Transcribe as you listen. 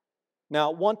Now,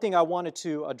 one thing I wanted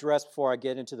to address before I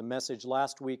get into the message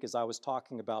last week as I was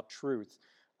talking about truth,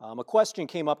 a question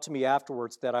came up to me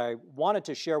afterwards that I wanted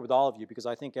to share with all of you because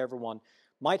I think everyone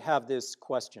might have this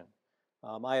question.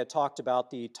 I had talked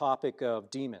about the topic of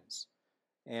demons,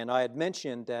 and I had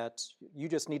mentioned that you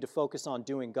just need to focus on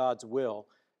doing God's will.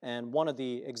 And one of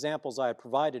the examples I had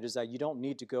provided is that you don't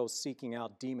need to go seeking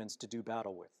out demons to do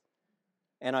battle with.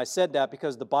 And I said that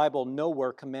because the Bible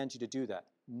nowhere commands you to do that.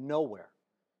 Nowhere.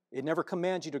 It never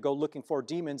commands you to go looking for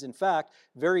demons. In fact,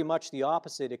 very much the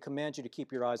opposite. It commands you to keep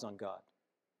your eyes on God.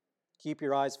 Keep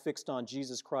your eyes fixed on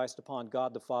Jesus Christ, upon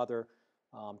God the Father.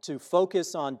 To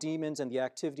focus on demons and the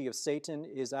activity of Satan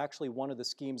is actually one of the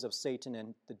schemes of Satan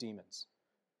and the demons.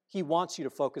 He wants you to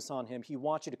focus on him. He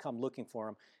wants you to come looking for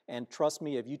him. And trust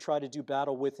me, if you try to do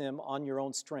battle with him on your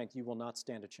own strength, you will not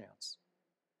stand a chance.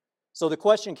 So the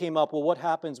question came up, well, what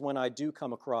happens when I do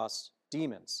come across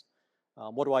demons?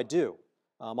 What do I do?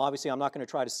 Obviously, I'm not going to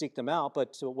try to seek them out,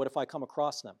 but what if I come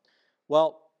across them?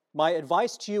 Well, my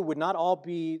advice to you would not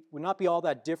be all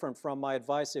that different from my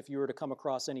advice if you were to come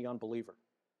across any unbeliever.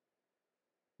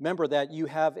 Remember that you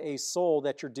have a soul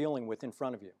that you're dealing with in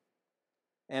front of you.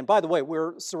 And by the way,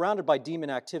 we're surrounded by demon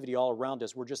activity all around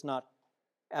us. We're just not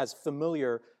as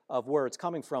familiar of where it's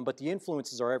coming from, but the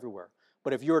influences are everywhere.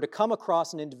 But if you were to come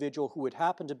across an individual who would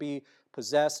happen to be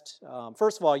possessed,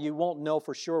 first of all, you won't know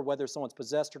for sure whether someone's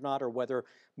possessed or not, or whether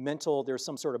there's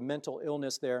some sort of mental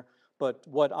illness there. But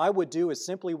what I would do is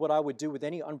simply what I would do with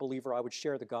any unbeliever. I would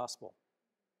share the gospel,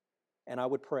 and I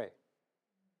would pray.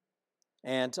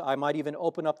 And I might even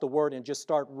open up the Word and just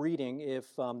start reading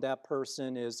if that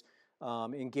person is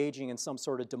engaging in some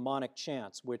sort of demonic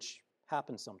chants, which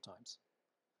happens sometimes.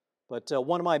 But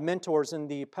one of my mentors in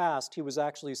the past, he was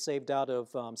actually saved out of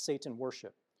Satan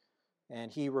worship. And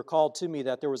he recalled to me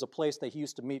that there was a place that he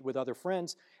used to meet with other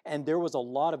friends, and there was a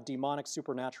lot of demonic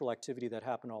supernatural activity that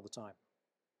happened all the time.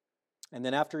 And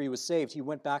then after he was saved, he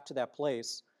went back to that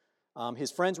place.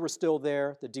 His friends were still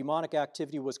there. The demonic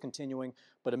activity was continuing.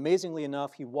 But amazingly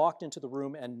enough, he walked into the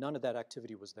room, and none of that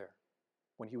activity was there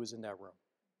when he was in that room.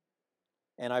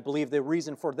 And I believe the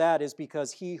reason for that is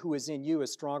because he who is in you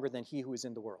is stronger than he who is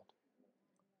in the world.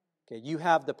 Okay, you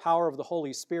have the power of the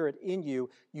Holy Spirit in you.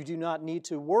 You do not need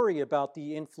to worry about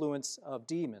the influence of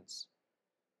demons.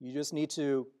 You just need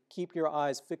to keep your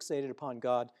eyes fixated upon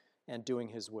God and doing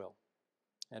His will.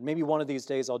 And maybe one of these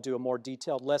days I'll do a more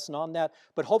detailed lesson on that,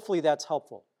 but hopefully that's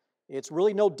helpful. It's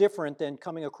really no different than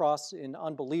coming across an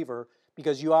unbeliever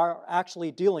because you are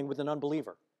actually dealing with an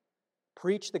unbeliever.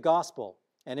 Preach the gospel,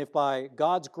 and if by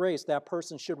God's grace that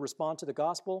person should respond to the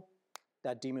gospel,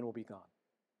 that demon will be gone.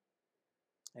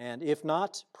 And if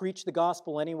not, preach the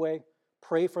gospel anyway,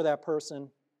 pray for that person,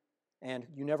 and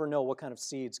you never know what kind of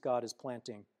seeds God is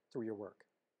planting through your work.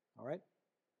 All right?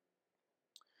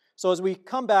 So as we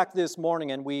come back this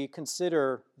morning and we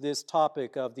consider this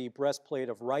topic of the breastplate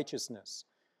of righteousness,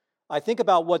 I think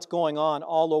about what's going on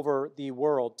all over the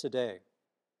world today.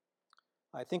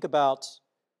 I think about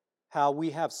how we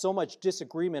have so much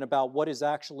disagreement about what is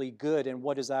actually good and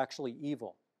what is actually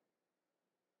evil.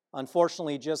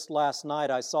 Unfortunately, just last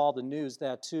night I saw the news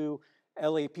that 2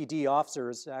 LAPD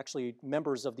officers, actually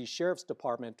members of the sheriff's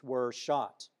department, were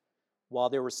shot while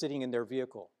they were sitting in their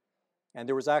vehicle. And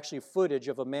there was actually footage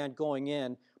of a man going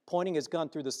in, pointing his gun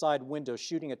through the side window,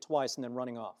 shooting it twice, and then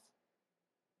running off.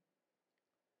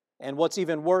 And what's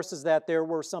even worse is that there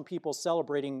were some people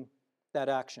celebrating that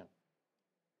action,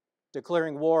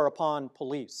 declaring war upon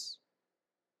police.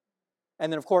 And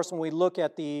then, of course, when we look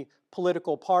at the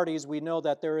political parties, we know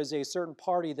that there is a certain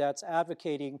party that's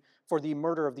advocating for the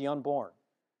murder of the unborn.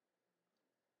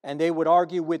 And they would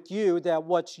argue with you that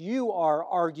what you are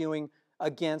arguing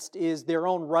against is their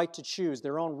own right to choose,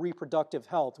 their own reproductive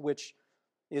health, which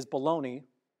is baloney.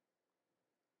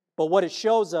 But what it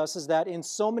shows us is that in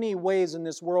so many ways in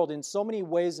this world, in so many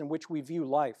ways in which we view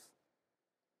life,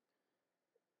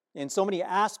 in so many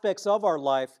aspects of our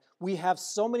life, we have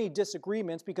so many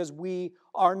disagreements because we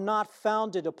are not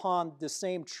founded upon the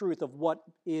same truth of what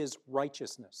is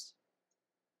righteousness.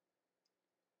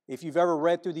 If you've ever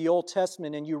read through the Old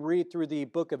Testament and you read through the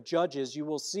book of Judges, you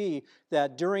will see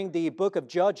that during the book of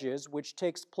Judges, which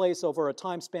takes place over a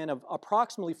time span of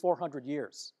approximately 400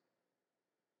 years,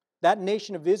 that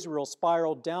nation of Israel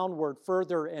spiraled downward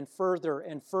further and further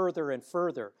and further and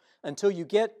further until you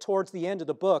get towards the end of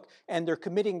the book and they're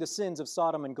committing the sins of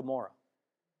Sodom and Gomorrah.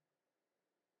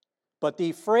 But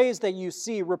the phrase that you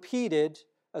see repeated,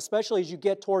 especially as you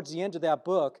get towards the end of that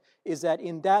book, is that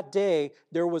in that day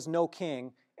there was no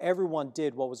king. Everyone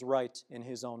did what was right in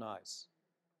his own eyes.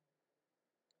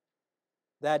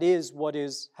 That is what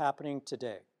is happening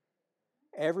today.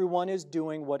 Everyone is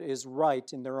doing what is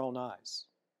right in their own eyes.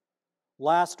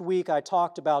 Last week I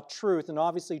talked about truth, and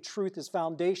obviously truth is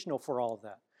foundational for all of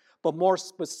that. But more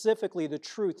specifically, the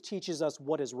truth teaches us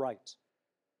what is right.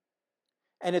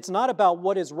 And it's not about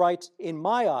what is right in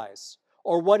my eyes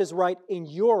or what is right in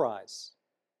your eyes.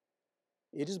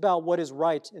 It is about what is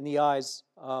right in the eyes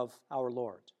of our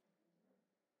Lord.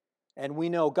 And we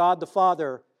know God the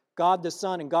Father, God the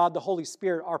Son, and God the Holy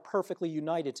Spirit are perfectly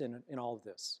united in all of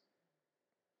this.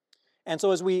 And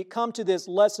so as we come to this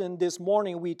lesson this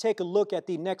morning, we take a look at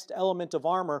the next element of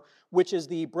armor, which is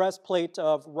the breastplate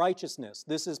of righteousness.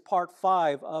 This is part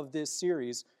 5 of this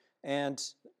series, and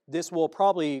this will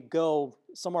probably go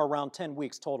somewhere around 10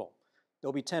 weeks total.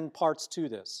 There'll be 10 parts to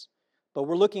this. But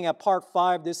we're looking at part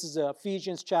 5. This is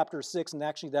Ephesians chapter 6, and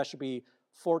actually that should be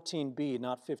 14b,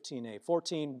 not 15a.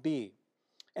 14b.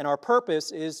 And our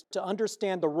purpose is to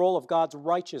understand the role of God's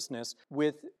righteousness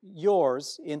with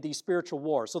yours in the spiritual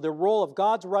war. So the role of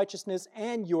God's righteousness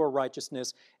and your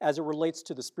righteousness as it relates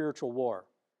to the spiritual war.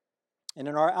 And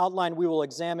in our outline, we will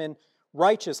examine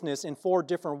righteousness in 4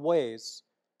 different ways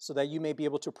so that you may be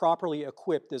able to properly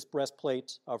equip this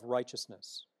breastplate of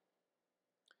righteousness.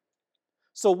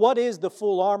 So what is the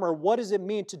full armor? What does it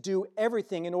mean to do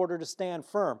everything in order to stand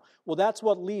firm? Well, that's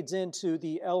what leads into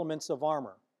the elements of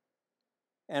armor.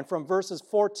 And from verses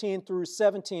 14 through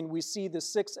 17, we see the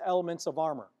 6 elements of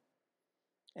armor.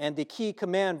 And the key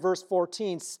command, verse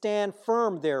 14, stand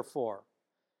firm, therefore.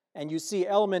 And you see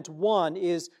element 1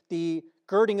 is the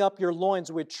girding up your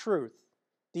loins with truth.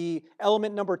 The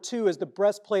element number 2 is the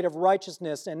breastplate of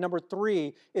righteousness. And number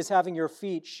 3 is having your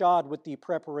feet shod with the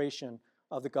preparation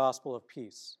of the gospel of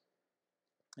peace.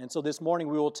 And so this morning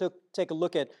we will take a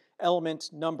look at element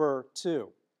number 2.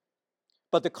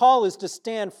 But the call is to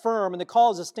stand firm, and the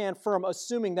call is to stand firm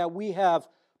assuming that we have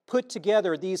put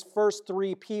together these first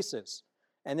 3 pieces.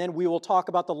 And then we will talk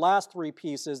about the last 3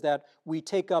 pieces that we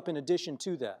take up in addition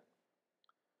to that.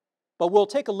 But we'll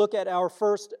take a look at our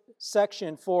first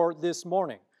section for this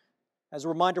morning. As a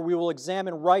reminder, we will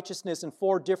examine righteousness in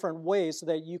 4 different ways so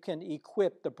that you can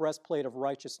equip the breastplate of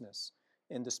righteousness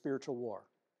in the spiritual war.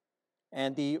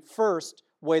 And the first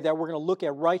way that we're going to look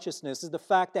at righteousness is the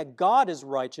fact that God is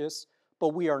righteous,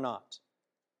 but we are not.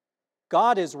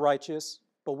 God is righteous,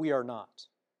 but we are not.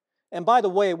 And by the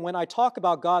way, when I talk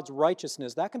about God's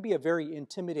righteousness, that can be a very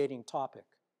intimidating topic.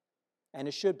 And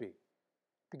it should be.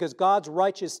 Because God's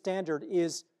righteous standard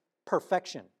is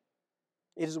perfection.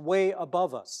 It is way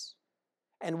above us.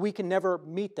 And we can never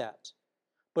meet that.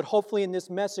 But hopefully in this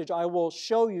message, I will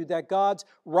show you that God's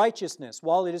righteousness,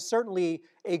 while it is certainly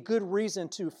a good reason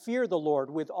to fear the Lord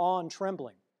with awe and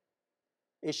trembling,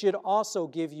 it should also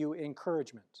give you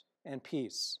encouragement and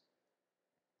peace.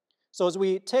 So as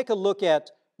we take a look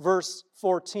at verse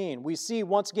 14, we see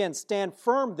once again, stand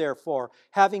firm therefore,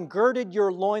 having girded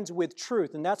your loins with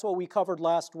truth. And that's what we covered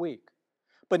last week.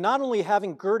 But not only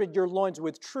having girded your loins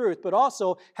with truth, but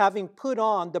also having put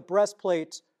on the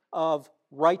breastplate of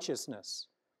righteousness.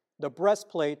 The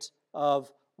breastplate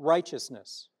of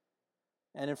righteousness.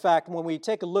 And in fact, when we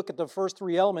take a look at the first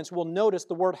 3 elements, we'll notice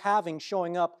the word having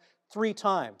showing up 3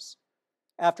 times.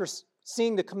 After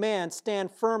seeing the command,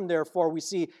 stand firm therefore, we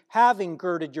see having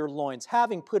girded your loins,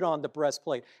 having put on the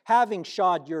breastplate, having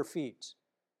shod your feet.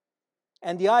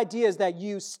 And the idea is that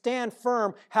you stand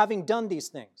firm having done these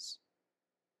things.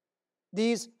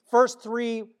 These first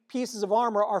 3 pieces of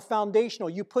armor are foundational.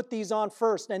 You put these on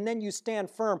first, and then you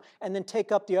stand firm, and then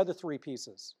take up the other 3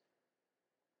 pieces.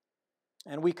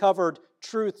 And we covered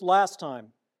truth last time.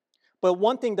 But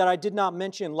one thing that I did not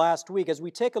mention last week, as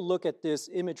we take a look at this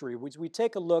imagery, as we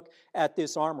take a look at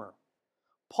this armor,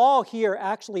 Paul here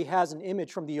actually has an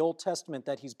image from the Old Testament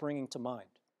that he's bringing to mind.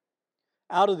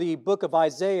 Out of the book of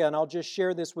Isaiah, and I'll just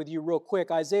share this with you real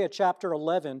quick, Isaiah chapter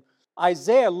 11,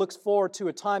 Isaiah looks forward to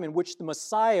a time in which the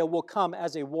Messiah will come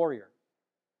as a warrior.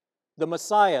 The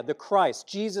Messiah, the Christ,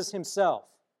 Jesus himself.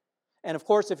 And of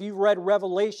course, if you've read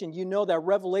Revelation, you know that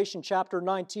Revelation chapter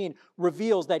 19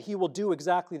 reveals that he will do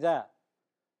exactly that.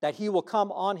 That he will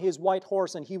come on his white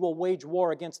horse and he will wage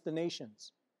war against the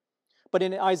nations. But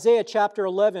in Isaiah chapter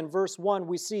 11, verse 1,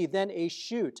 we see, then a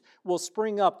shoot will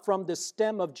spring up from the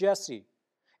stem of Jesse,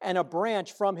 and a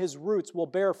branch from his roots will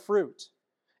bear fruit.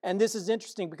 And this is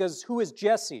interesting because who is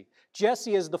Jesse?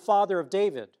 Jesse is the father of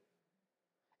David.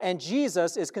 And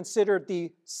Jesus is considered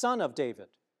the son of David.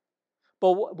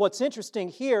 But what's interesting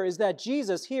here is that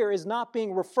Jesus here is not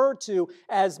being referred to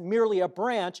as merely a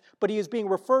branch, but he is being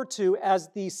referred to as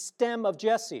the stem of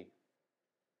Jesse.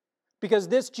 Because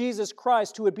this Jesus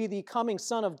Christ, who would be the coming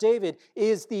son of David,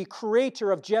 is the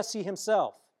creator of Jesse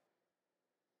himself.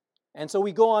 And so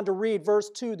we go on to read verse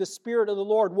 2, the Spirit of the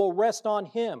Lord will rest on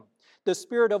him, the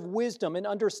Spirit of wisdom and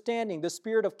understanding, the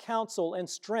Spirit of counsel and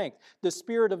strength, the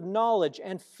Spirit of knowledge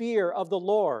and fear of the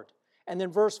Lord. And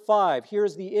then verse 5,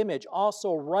 here's the image.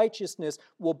 Also righteousness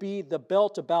will be the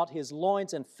belt about his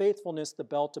loins and faithfulness the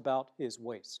belt about his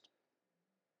waist.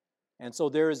 And so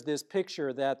there is this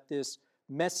picture that this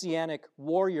messianic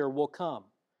warrior will come,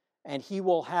 and he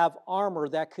will have armor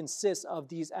that consists of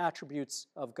these attributes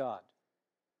of God.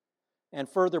 And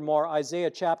furthermore, Isaiah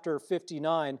chapter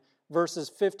 59, verses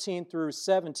 15 through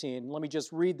 17, let me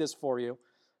just read this for you.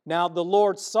 Now the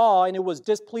Lord saw, and it was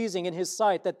displeasing in his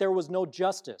sight that there was no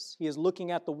justice. He is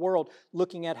looking at the world,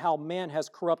 looking at how man has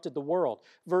corrupted the world.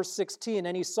 Verse 16,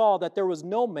 and he saw that there was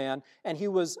no man, and he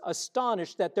was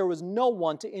astonished that there was no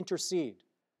one to intercede.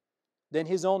 Then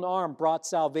his own arm brought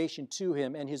salvation to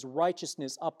him, and his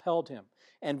righteousness upheld him.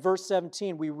 And verse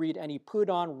 17, we read, and he put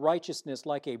on righteousness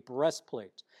like a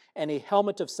breastplate, and a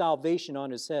helmet of salvation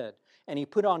on his head. And he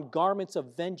put on garments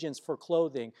of vengeance for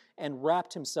clothing, and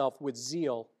wrapped himself with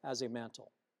zeal as a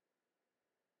mantle.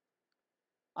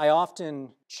 I often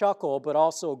chuckle, but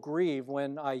also grieve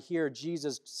when I hear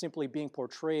Jesus simply being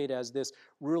portrayed as this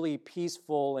really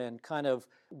peaceful and kind of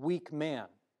weak man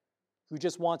who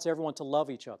just wants everyone to love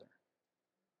each other.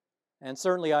 And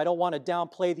certainly I don't want to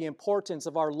downplay the importance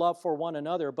of our love for one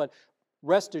another, but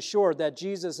rest assured that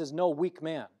Jesus is no weak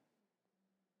man.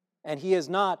 And he is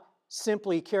not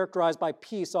simply characterized by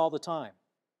peace all the time.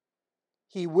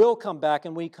 He will come back,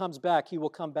 and when he comes back, he will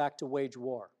come back to wage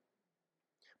war.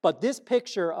 But this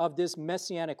picture of this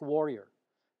messianic warrior,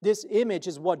 this image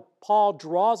is what Paul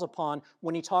draws upon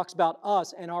when he talks about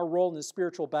us and our role in the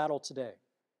spiritual battle today.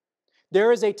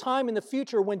 There is a time in the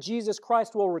future when Jesus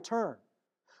Christ will return.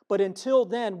 But until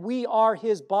then, we are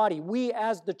his body. We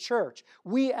as the church,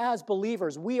 we as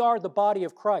believers, we are the body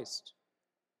of Christ.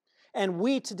 And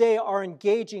we today are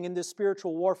engaging in this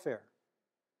spiritual warfare.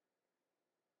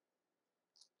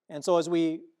 And so as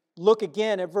we look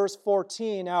again at verse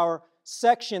 14, our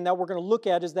section that we're going to look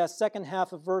at is that second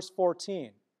half of verse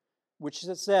 14, which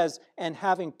says, and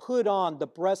having put on the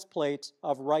breastplate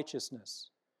of righteousness.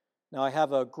 Now, I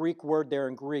have a Greek word there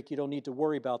in Greek. You don't need to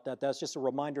worry about that. That's just a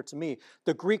reminder to me.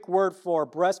 The Greek word for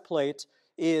breastplate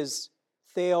is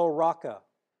theoraka.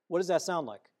 What does that sound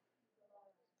like?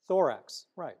 Thorax,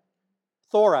 right.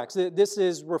 Thorax. This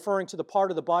is referring to the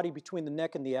part of the body between the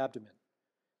neck and the abdomen.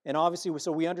 And obviously,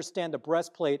 so we understand the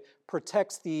breastplate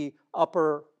protects the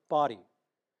upper body.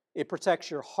 It protects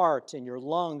your heart and your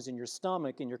lungs and your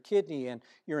stomach and your kidney and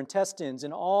your intestines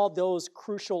and all those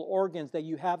crucial organs that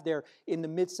you have there in the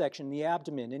midsection, the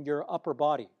abdomen, in your upper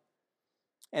body.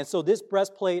 And so this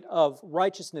breastplate of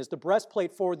righteousness, the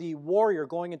breastplate for the warrior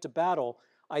going into battle,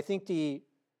 I think the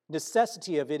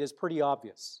necessity of it is pretty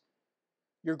obvious.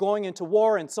 You're going into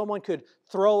war and someone could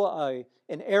throw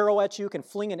an arrow at you, can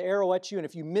fling an arrow at you, and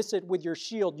if you miss it with your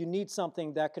shield, you need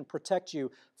something that can protect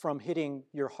you from hitting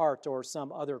your heart or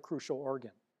some other crucial organ.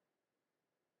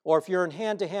 Or if you're in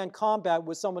hand-to-hand combat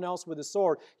with someone else with a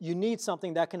sword, you need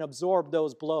something that can absorb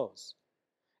those blows.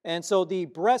 And so the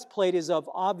breastplate is of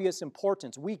obvious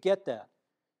importance. We get that.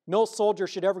 No soldier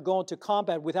should ever go into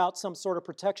combat without some sort of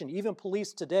protection. Even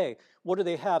police today, what do?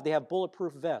 They have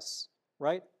bulletproof vests,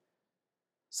 right?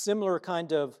 Similar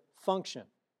kind of function.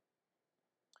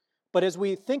 But as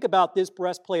we think about this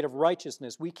breastplate of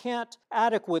righteousness, we can't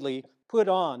adequately put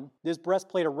on this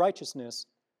breastplate of righteousness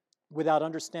without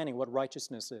understanding what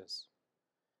righteousness is.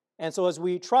 And so as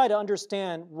we try to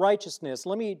understand righteousness,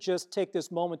 let me just take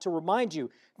this moment to remind you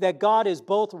that God is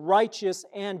both righteous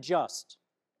and just.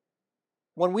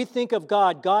 When we think of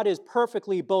God, God is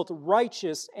perfectly both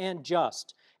righteous and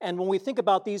just. And when we think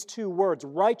about these two words,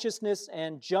 righteousness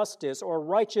and justice, or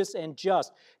righteous and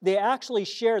just, they actually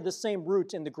share the same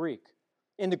root in the Greek.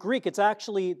 In the Greek, it's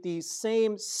actually the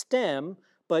same stem,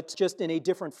 but just in a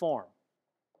different form.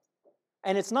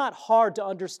 And it's not hard to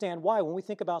understand why when we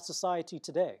think about society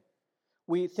today.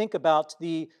 We think about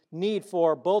the need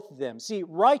for both of them. See,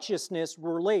 righteousness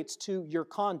relates to your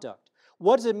conduct.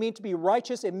 What does it mean to be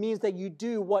righteous? It means that you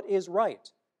do what is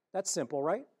right. That's simple,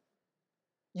 right?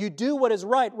 You do what is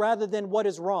right rather than what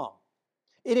is wrong.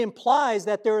 It implies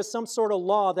that there is some sort of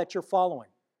law that you're following.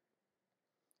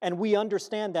 And we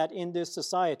understand that in this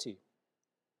society.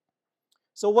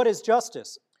 So what is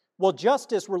justice? Well,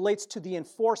 justice relates to the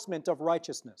enforcement of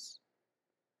righteousness.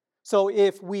 So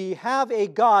if we have a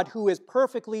God who is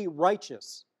perfectly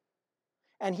righteous,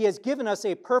 and he has given us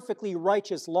a perfectly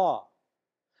righteous law,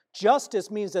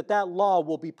 justice means that that law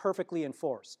will be perfectly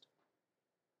enforced.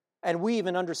 And we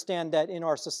even understand that in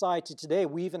our society today,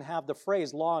 we even have the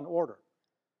phrase law and order.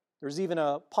 There's even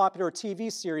a popular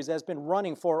TV series that has been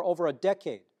running for over a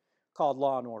decade called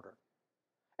Law and Order.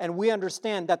 And we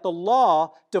understand that the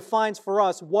law defines for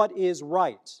us what is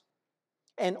right.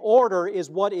 And order is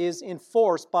what is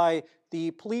enforced by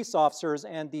the police officers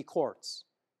and the courts.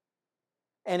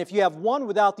 And if you have one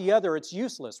without the other, it's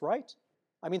useless, right?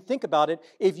 I mean, think about it.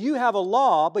 If you have a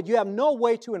law, but you have no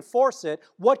way to enforce it,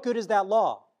 what good is that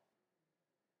law?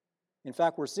 In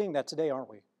fact, we're seeing that today, aren't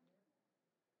we?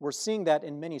 We're seeing that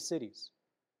in many cities.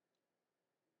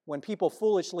 When people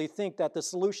foolishly think that the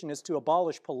solution is to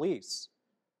abolish police,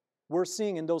 we're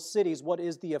seeing in those cities what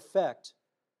is the effect.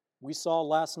 We saw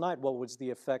last night what was the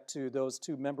effect to those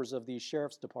two members of the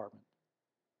sheriff's department.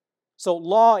 So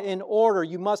law and order,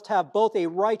 you must have both a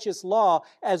righteous law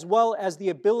as well as the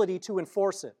ability to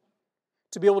enforce it,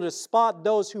 to be able to spot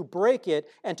those who break it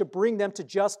and to bring them to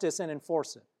justice and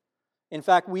enforce it. In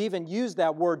fact, we even use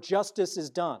that word, justice is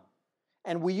done.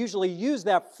 And we usually use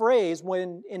that phrase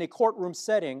when in a courtroom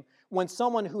setting when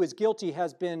someone who is guilty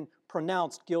has been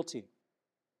pronounced guilty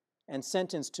and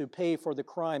sentenced to pay for the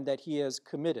crime that he has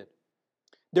committed.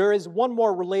 There is one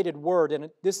more related word, and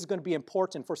this is going to be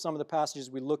important for some of the passages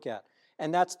we look at,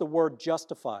 and that's the word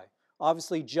justify.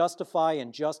 Obviously, justify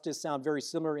and justice sound very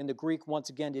similar in the Greek.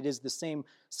 Once again, it is the same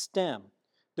stem.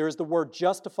 There is the word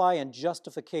justify and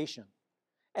justification.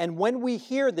 And when we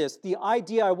hear this, the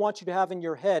idea I want you to have in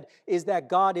your head is that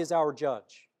God is our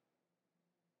judge.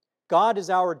 God is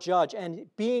our judge, and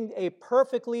being a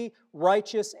perfectly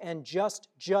righteous and just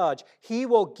judge, He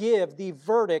will give the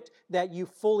verdict that you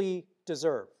fully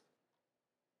deserve.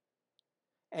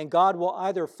 And God will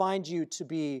either find you to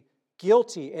be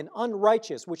guilty and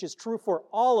unrighteous, which is true for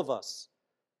all of us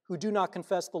who do not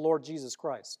confess the Lord Jesus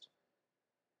Christ,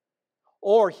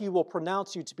 or He will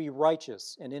pronounce you to be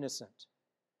righteous and innocent.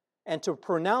 And to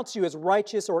pronounce you as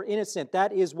righteous or innocent,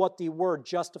 that is what the word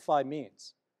justify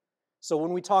means. So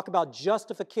when we talk about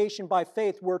justification by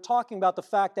faith, we're talking about the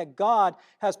fact that God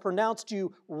has pronounced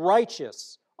you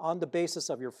righteous on the basis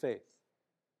of your faith.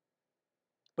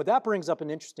 But that brings up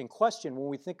an interesting question when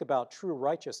we think about true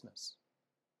righteousness.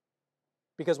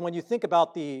 Because when you think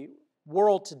about the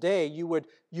world today, you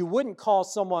wouldn't call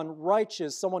someone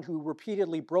righteous someone who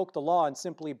repeatedly broke the law and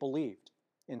simply believed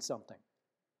in something.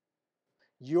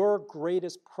 Your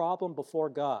greatest problem before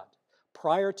God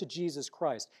prior to Jesus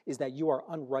Christ is that you are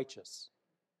unrighteous.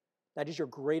 That is your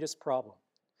greatest problem.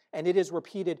 And it is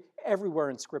repeated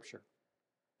everywhere in Scripture.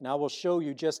 And I will show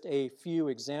you just a few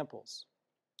examples.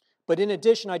 But in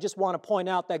addition, I just want to point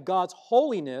out that God's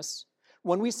holiness,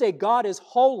 when we say God is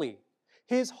holy,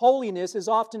 His holiness is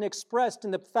often expressed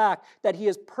in the fact that He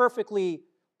is perfectly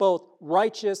both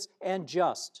righteous and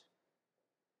just.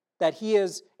 That He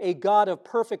is a God of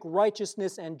perfect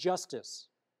righteousness and justice.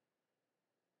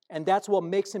 And that's what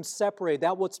makes Him separate.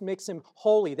 That's what makes Him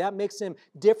holy. That makes Him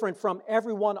different from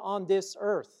everyone on this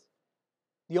earth.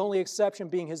 The only exception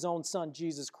being His own Son,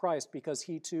 Jesus Christ, because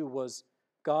He too was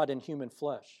God in human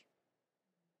flesh.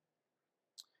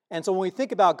 And so when we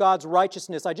think about God's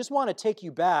righteousness, I just want to take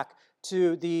you back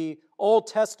to the Old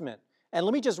Testament. And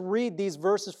let me just read these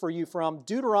verses for you from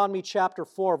Deuteronomy chapter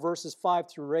 4, verses 5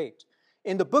 through 8.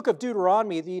 In the book of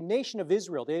Deuteronomy, the nation of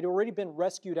Israel, they had already been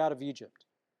rescued out of Egypt.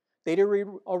 They'd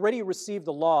already received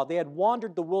the law. They had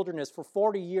wandered the wilderness for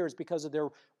 40 years because of their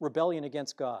rebellion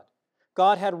against God.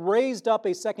 God had raised up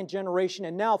a second generation,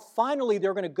 and now finally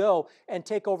they're going to go and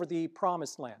take over the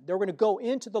promised land. They're going to go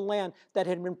into the land that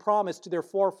had been promised to their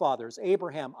forefathers,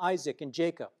 Abraham, Isaac, and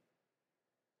Jacob.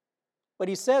 But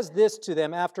He says this to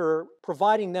them after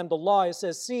providing them the law. He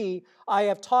says, "See, I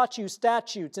have taught you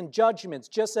statutes and judgments,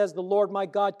 just as the Lord my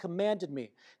God commanded me,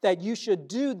 that you should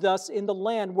do thus in the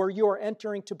land where you are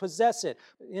entering to possess it."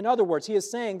 In other words, He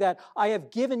is saying that I have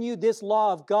given you this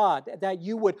law of God, that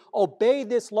you would obey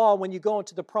this law when you go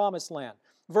into the promised land.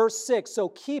 Verse 6, "So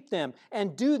keep them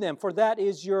and do them, for that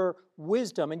is your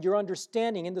wisdom and your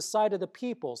understanding in the sight of the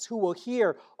peoples, who will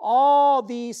hear all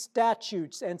these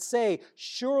statutes and say,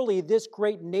 'Surely this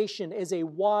great nation is a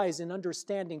wise and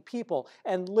understanding people.'"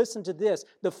 And listen to this,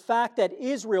 the fact that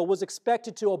Israel was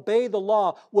expected to obey the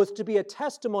law was to be a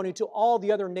testimony to all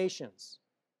the other nations.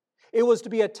 It was to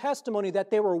be a testimony that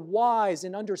they were wise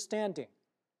and understanding.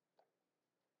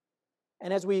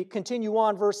 And as we continue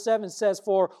on, verse 7 says,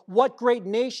 "For what great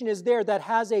nation is there that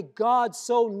has a God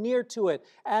so near to it,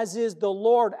 as is the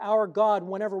Lord our God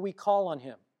whenever we call on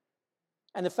Him?"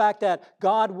 And the fact that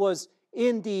God was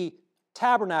in the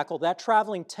tabernacle, that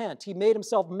traveling tent, He made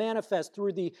Himself manifest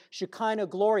through the Shekinah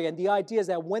glory. And the idea is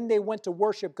that when they went to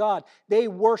worship God, they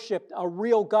worshiped a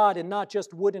real God and not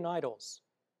just wooden idols.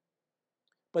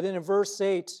 But then in verse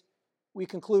 8, We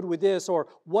conclude with this, or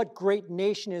what great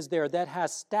nation is there that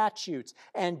has statutes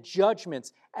and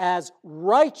judgments as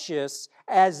righteous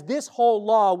as this whole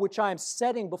law which I am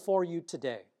setting before you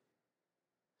today?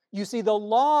 You see, the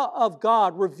law of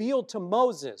God revealed to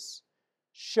Moses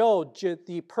showed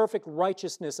the perfect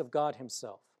righteousness of God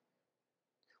himself.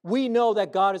 We know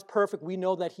that God is perfect. We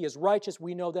know that he is righteous.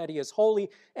 We know that he is holy.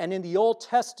 And in the Old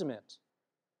Testament,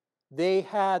 they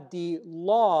had the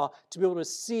law to be able to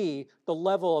see the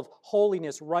level of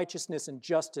holiness, righteousness, and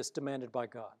justice demanded by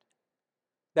God.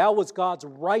 That was God's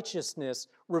righteousness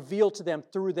revealed to them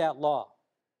through that law.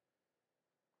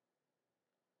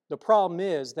 The problem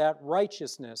is that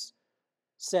righteousness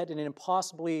set an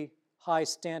impossibly high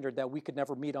standard that we could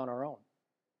never meet on our own.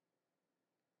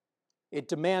 It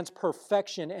demands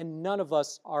perfection, and none of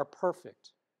us are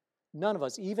perfect. None of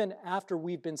us. Even after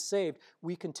we've been saved,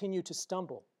 we continue to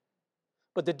stumble.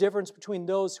 But the difference between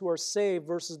those who are saved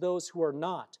versus those who are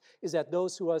not is that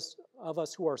those of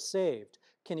us who are saved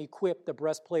can equip the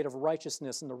breastplate of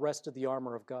righteousness and the rest of the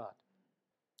armor of God.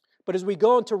 But as we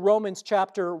go into Romans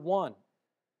chapter 1,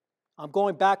 I'm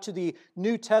going back to the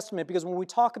New Testament because when we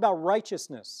talk about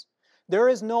righteousness, there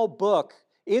is no book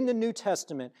in the New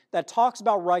Testament that talks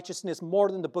about righteousness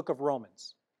more than the book of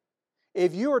Romans.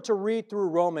 If you were to read through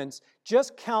Romans,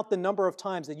 just count the number of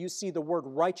times that you see the word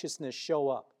righteousness show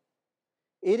up.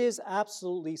 It is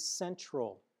absolutely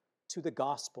central to the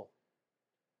gospel.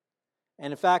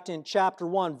 And in fact, in chapter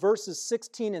 1, verses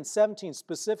 16 and 17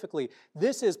 specifically,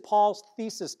 this is Paul's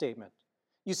thesis statement.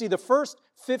 You see, the first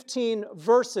 15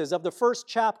 verses of the first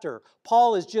chapter,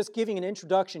 Paul is just giving an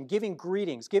introduction, giving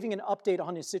greetings, giving an update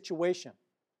on his situation.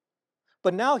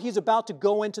 But now he's about to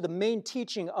go into the main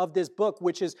teaching of this book,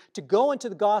 which is to go into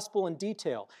the gospel in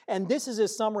detail. And this is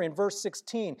his summary in verse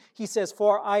 16. He says,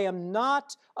 "For I am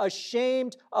not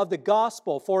ashamed of the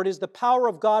gospel, for it is the power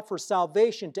of God for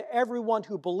salvation to everyone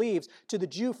who believes, to the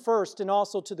Jew first and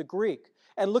also to the Greek."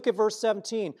 And look at verse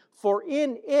 17. "For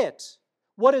in it,"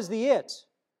 what is the it?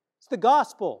 It's the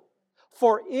gospel.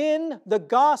 "For in the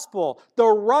gospel, the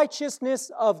righteousness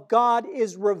of God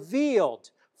is revealed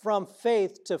from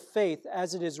faith to faith,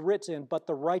 as it is written, but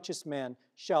the righteous man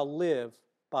shall live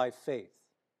by faith."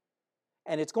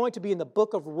 And it's going to be in the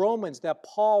book of Romans that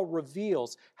Paul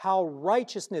reveals how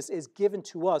righteousness is given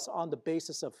to us on the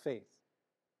basis of faith.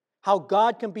 How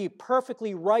God can be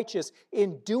perfectly righteous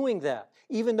in doing that,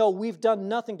 even though we've done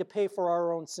nothing to pay for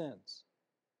our own sins.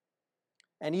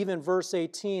 And even verse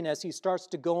 18, as he starts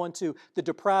to go into the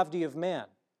depravity of man,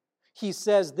 he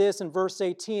says this in verse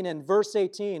 18. And verse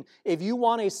 18, if you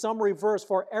want a summary verse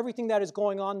for everything that is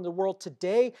going on in the world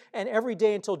today and every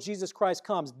day until Jesus Christ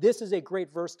comes, this is a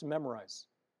great verse to memorize.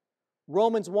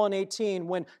 Romans 1:18,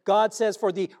 when God says,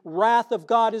 "For the wrath of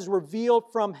God is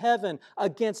revealed from heaven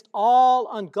against all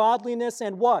ungodliness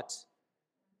and" what?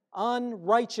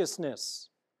 "Unrighteousness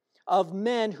of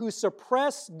men who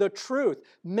suppress the truth."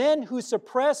 Men who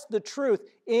suppress the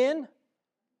truth in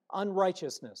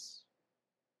unrighteousness.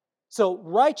 So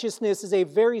righteousness is a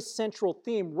very central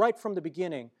theme right from the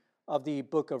beginning of the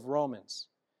book of Romans.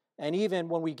 And even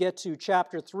when we get to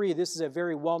chapter 3, this is a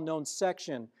very well-known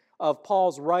section of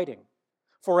Paul's writing.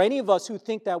 For any of us who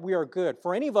think that we are good,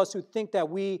 for any of us who think that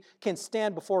we can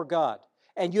stand before God,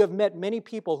 and you have met many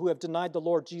people who have denied the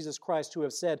Lord Jesus Christ who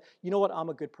have said, "You know what, I'm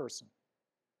a good person.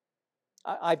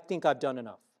 I think I've done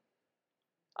enough.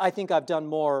 I think I've done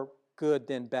more good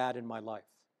than bad in my life.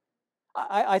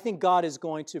 I think God is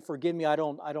going to forgive me. I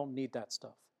don't need that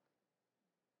stuff."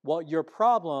 Well, your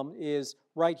problem is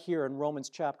right here in Romans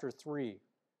chapter 3,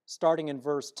 starting in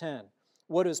verse 10.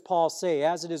 What does Paul say?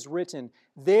 "As it is written,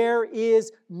 there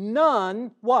is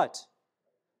none," what?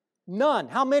 None.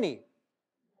 How many?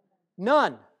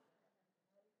 None.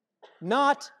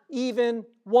 Not even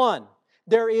one.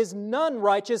 There is none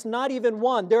righteous, not even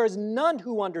one. There is none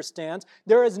who understands.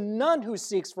 There is none who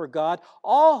seeks for God.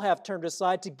 All have turned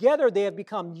aside. Together they have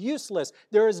become useless.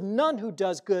 There is none who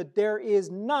does good. There is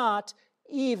not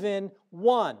even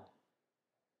one.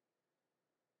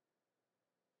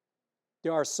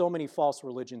 There are so many false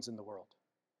religions in the world.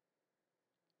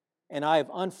 And I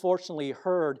have unfortunately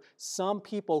heard some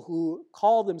people who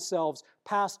call themselves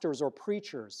pastors or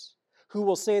preachers who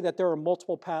will say that there are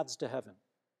multiple paths to heaven.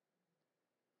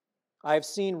 I've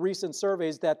seen recent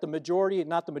surveys that the majority,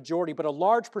 not the majority, but a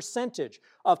large percentage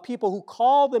of people who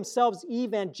call themselves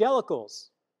evangelicals,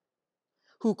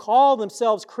 who call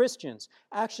themselves Christians,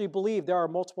 actually believe there are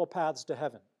multiple paths to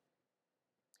heaven.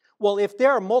 Well, if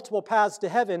there are multiple paths to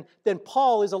heaven, then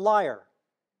Paul is a liar.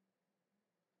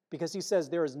 Because he says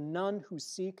there is none who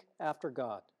seek after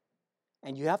God.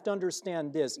 And you have to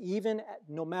understand this, even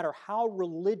no matter how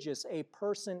religious a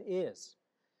person is,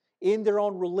 in their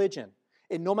own religion,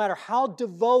 and no matter how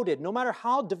devoted, no matter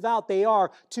how devout they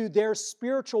are to their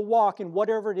spiritual walk in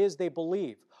whatever it is they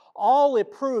believe, all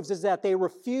it proves is that they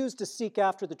refuse to seek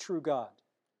after the true God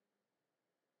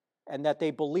and that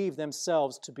they believe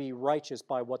themselves to be righteous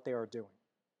by what they are doing.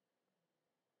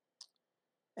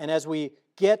 And as we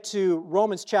get to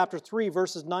Romans chapter 3,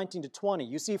 verses 19 to 20,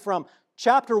 you see from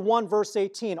chapter 1, verse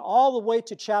 18, all the way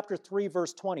to chapter 3,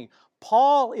 verse 20,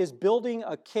 Paul is building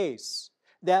a case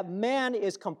that man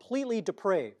is completely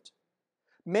depraved.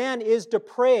 Man is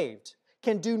depraved,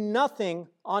 can do nothing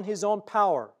on his own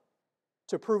power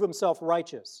to prove himself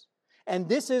righteous. And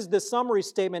this is the summary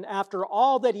statement after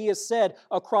all that he has said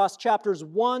across chapters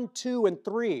 1, 2, and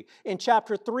 3. In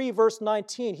chapter 3, verse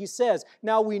 19, he says,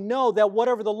 "Now we know that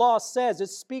whatever the law says,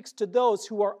 it speaks to those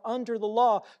who are under the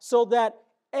law, so that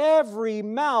every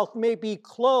mouth may be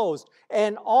closed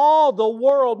and all the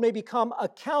world may become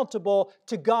accountable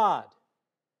to God."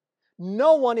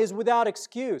 No one is without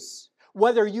excuse,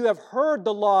 whether you have heard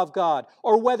the law of God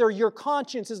or whether your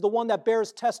conscience is the one that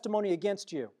bears testimony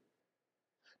against you.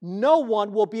 No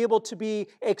one will be able to be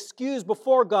excused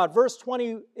before God. Verse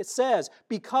 20, it says,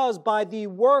 "Because by the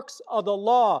works of the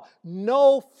law,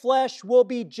 no flesh will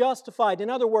be justified." In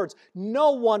other words,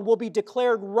 no one will be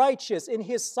declared righteous in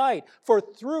his sight, for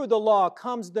through the law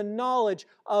comes the knowledge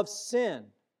of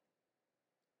sin.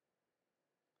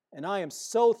 And I am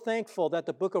so thankful that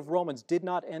the book of Romans did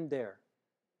not end there.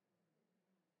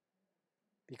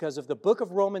 Because if the book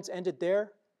of Romans ended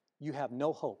there, you have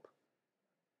no hope.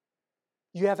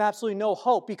 You have absolutely no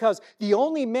hope, because the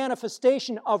only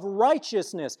manifestation of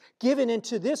righteousness given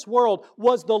into this world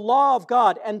was the law of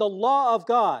God, and the law of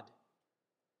God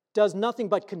does nothing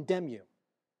but condemn you.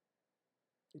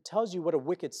 It tells you what a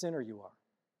wicked sinner you are.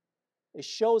 It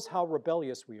shows how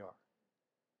rebellious we are.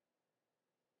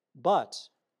 But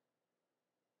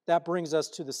that brings us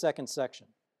to the second section.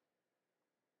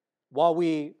 While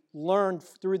we learned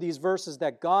through these verses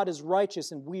that God is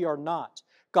righteous and we are not,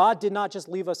 God did not just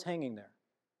leave us hanging there.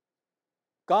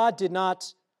 God did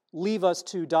not leave us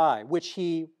to die, which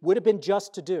He would have been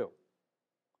just to do.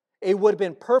 It would have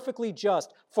been perfectly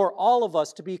just for all of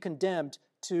us to be condemned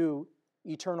to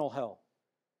eternal hell.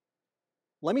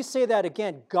 Let me say that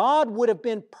again. God would have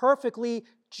been perfectly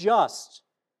just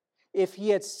if He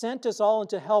had sent us all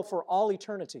into hell for all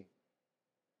eternity.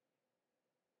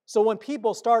 So when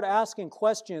people start asking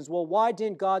questions, well, why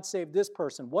didn't God save this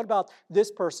person? What about this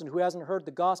person who hasn't heard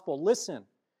the gospel? Listen,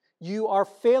 you are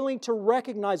failing to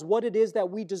recognize what it is that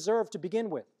we deserve to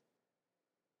begin with.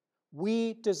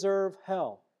 We deserve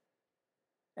hell.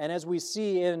 And as we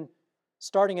see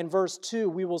starting in verse 2,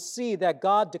 we will see that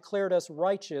God declared us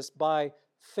righteous by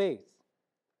faith.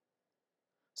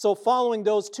 So following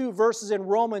those two verses in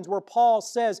Romans where Paul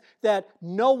says that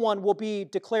no one will be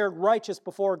declared righteous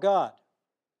before God,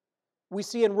 we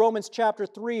see in Romans chapter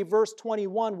 3, verse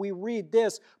 21, we read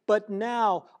this, "But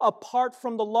now, apart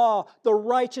from the law, the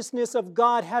righteousness of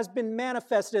God has been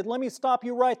manifested." Let me stop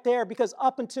you right there, because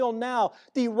up until now,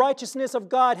 the righteousness of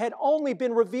God had only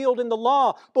been revealed in the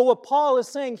law. But what Paul is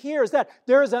saying here is that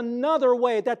there is another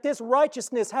way that this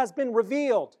righteousness has been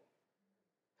revealed.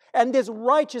 And this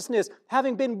righteousness,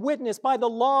 having been witnessed by the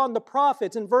law and the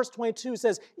prophets, in verse 22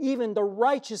 says, "Even the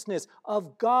righteousness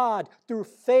of God through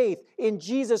faith in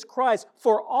Jesus Christ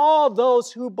for all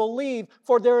those who believe,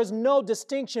 for there is no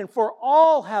distinction, for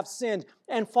all have sinned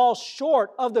and fall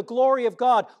short of the glory of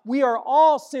God." We are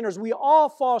all sinners. We all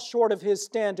fall short of His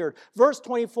standard. Verse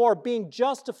 24, being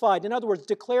justified, in other words,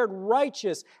 declared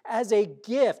righteous as a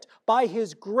gift by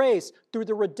His grace through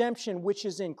the redemption which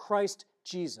is in Christ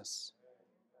Jesus.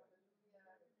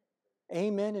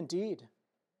 Amen indeed.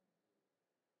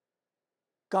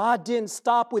 God didn't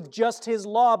stop with just His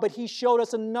law, but He showed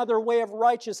us another way of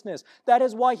righteousness. That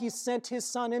is why He sent His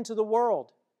Son into the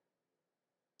world.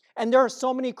 And there are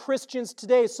so many Christians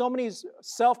today, so many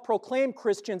self-proclaimed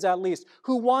Christians at least,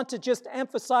 who want to just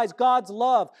emphasize God's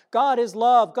love. God is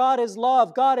love, God is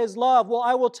love, God is love. Well,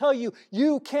 I will tell you,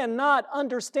 you cannot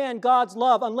understand God's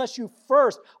love unless you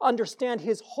first understand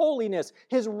His holiness,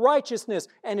 His righteousness,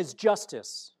 and His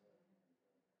justice.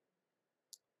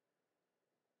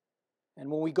 And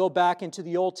when we go back into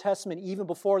the Old Testament, even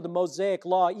before the Mosaic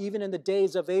Law, even in the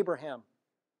days of Abraham,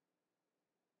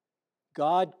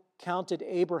 God counted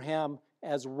Abraham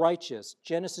as righteous.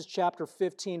 Genesis chapter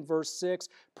 15, verse 6.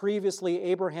 Previously,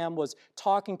 Abraham was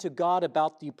talking to God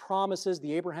about the promises,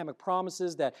 the Abrahamic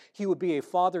promises, that he would be a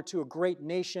father to a great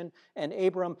nation. And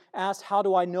Abram asked, "How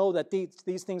do I know that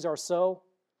these things are so?"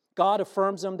 God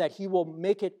affirms him that He will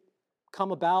make it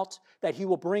come about, that he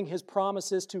will bring his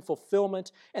promises to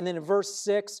fulfillment. And then in verse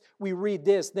 6, we read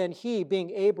this, then he,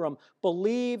 being Abram,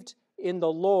 believed in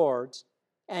the Lord,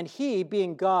 and he,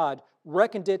 being God,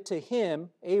 reckoned it to him,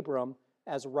 Abram,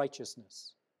 as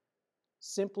righteousness,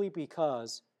 simply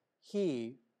because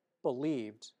he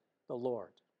believed the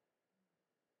Lord.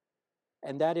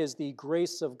 And that is the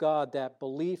grace of God, that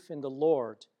belief in the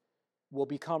Lord will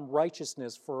become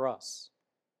righteousness for us.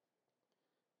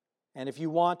 And if you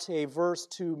want a verse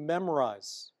to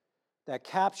memorize that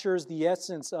captures the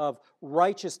essence of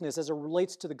righteousness as it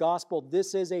relates to the gospel,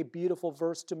 this is a beautiful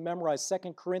verse to memorize.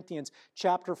 2 Corinthians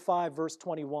chapter 5, verse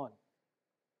 21.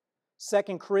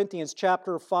 2 Corinthians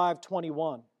chapter 5,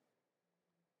 21.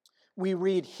 We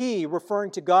read, he,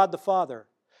 referring to God the Father,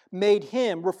 made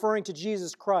him, referring to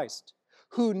Jesus Christ,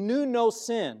 who knew no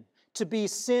sin, to be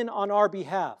sin on our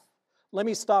behalf. Let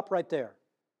me stop right there.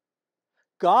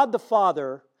 God the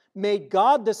Father made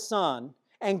God the Son,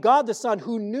 and God the Son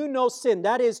who knew no sin,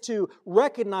 that is to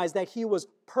recognize that he was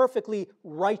perfectly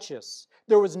righteous.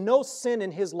 There was no sin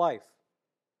in his life.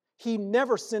 He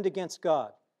never sinned against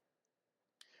God.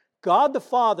 God the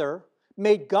Father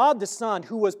made God the Son,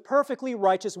 who was perfectly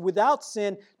righteous without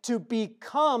sin, to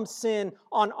become sin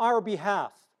on our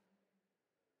behalf.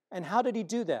 And how did he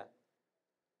do that?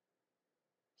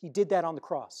 He did that on the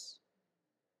cross.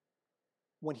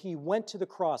 When he went to the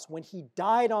cross, when he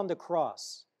died on the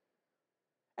cross.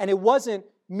 And it wasn't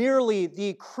merely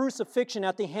the crucifixion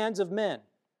at the hands of men.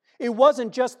 It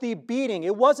wasn't just the beating.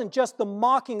 It wasn't just the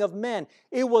mocking of men.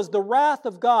 It was the wrath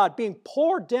of God being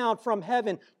poured down from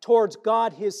heaven towards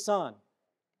God his Son.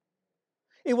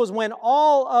 It was when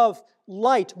all of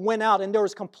light went out and there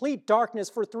was complete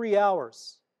darkness for 3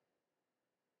 hours.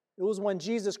 It was when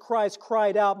Jesus Christ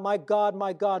cried out, my God,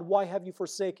 why have you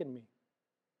forsaken me?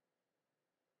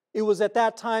 It was at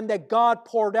that time that God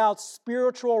poured out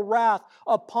spiritual wrath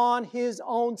upon his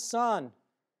own Son.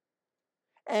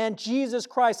 And Jesus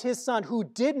Christ, his Son, who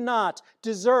did not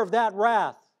deserve that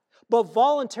wrath, but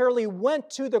voluntarily went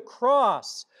to the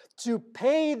cross to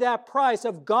pay that price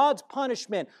of God's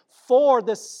punishment for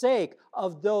the sake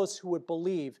of those who would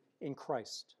believe in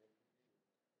Christ.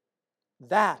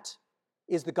 That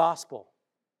is the gospel.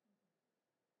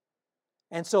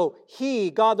 And so he,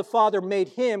 God the Father, made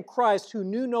him, Christ, who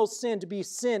knew no sin, to be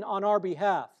sin on our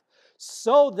behalf,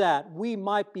 so that we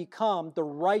might become the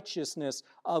righteousness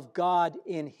of God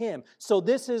in him. So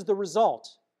this is the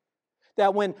result,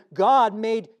 that when God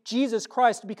made Jesus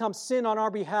Christ to become sin on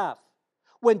our behalf,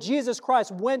 when Jesus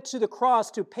Christ went to the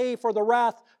cross to pay for the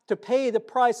wrath, to pay the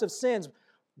price of sins,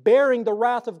 bearing the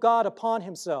wrath of God upon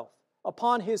himself,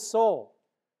 upon his soul,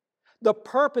 the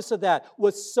purpose of that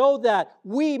was so that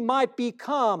we might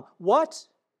become what?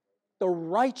 The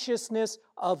righteousness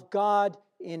of God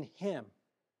in him.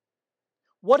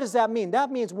 What does that mean?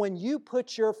 That means when you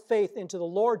put your faith into the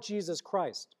Lord Jesus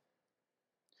Christ,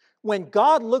 when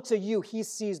God looks at you, he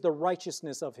sees the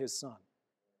righteousness of his Son.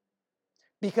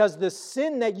 Because the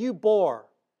sin that you bore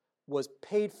was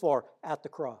paid for at the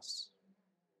cross.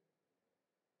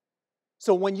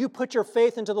 So when you put your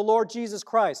faith into the Lord Jesus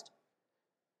Christ,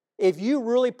 if you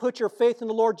really put your faith in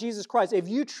the Lord Jesus Christ, if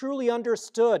you truly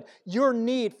understood your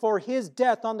need for his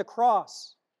death on the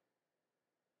cross,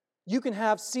 you can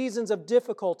have seasons of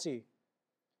difficulty.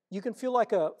 You can feel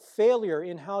like a failure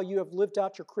in how you have lived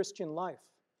out your Christian life.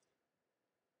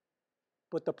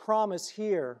 But the promise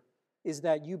here is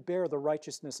that you bear the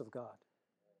righteousness of God.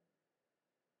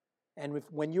 And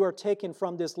when you are taken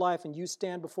from this life and you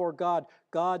stand before God,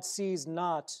 God sees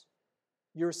not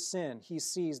your sin. He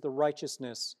sees the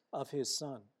righteousness of his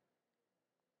Son.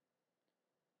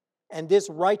 And this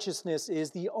righteousness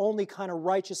is the only kind of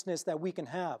righteousness that we can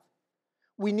have.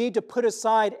 We need to put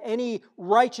aside any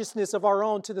righteousness of our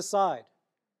own to the side.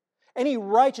 Any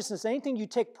righteousness, anything you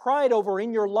take pride over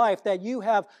in your life that you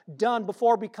have done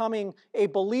before becoming a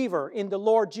believer in the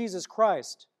Lord Jesus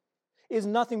Christ is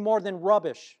nothing more than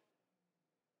rubbish.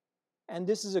 And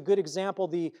this is a good example,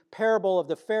 the parable of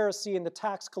the Pharisee and the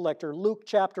tax collector, Luke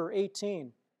chapter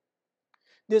 18.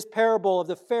 This parable of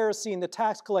the Pharisee and the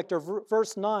tax collector,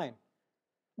 verse 9.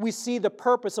 We see the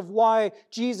purpose of why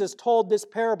Jesus told this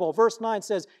parable. Verse 9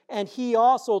 says, and he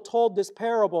also told this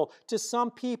parable to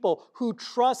some people who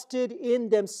trusted in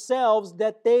themselves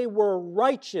that they were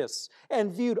righteous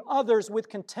and viewed others with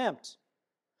contempt.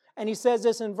 And he says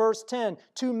this in verse 10,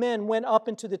 2 men went up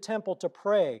into the temple to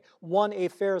pray, one a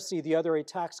Pharisee, the other a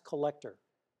tax collector.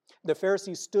 The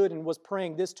Pharisee stood and was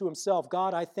praying this to himself,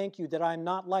 God, I thank you that I am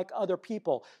not like other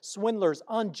people, swindlers,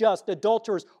 unjust,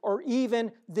 adulterers, or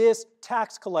even this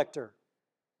tax collector.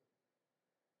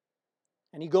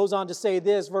 And he goes on to say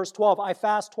this, verse 12, I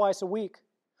fast twice a week.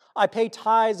 I pay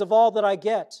tithes of all that I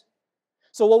get.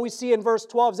 So what we see in verse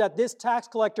 12 is that this tax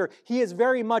collector, he is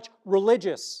very much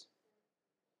religious.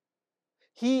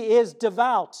 He is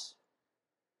devout.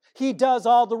 He does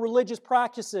all the religious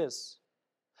practices.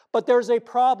 But there's a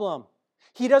problem.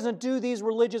 He doesn't do these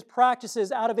religious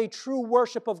practices out of a true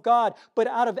worship of God, but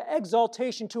out of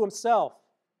exaltation to himself,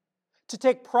 to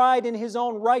take pride in his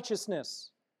own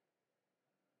righteousness.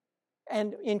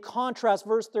 And in contrast,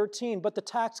 verse 13, but the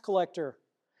tax collector,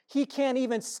 he can't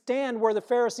even stand where the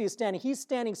Pharisee is standing. He's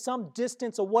standing some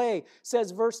distance away,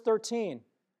 says verse 13.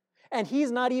 And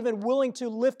he's not even willing to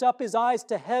lift up his eyes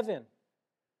to heaven.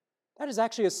 That is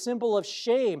actually a symbol of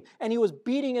shame. And he was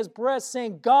beating his breast,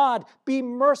 saying, God, be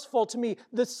merciful to me,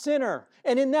 the sinner.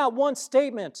 And in that one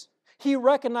statement, he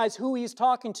recognized who he's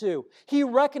talking to. He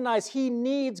recognized he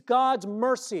needs God's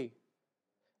mercy.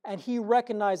 And he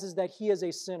recognizes that he is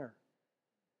a sinner.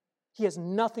 He has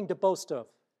nothing to boast of,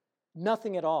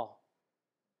 nothing at all.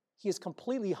 He is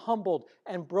completely humbled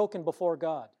and broken before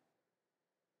God.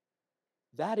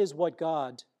 That is what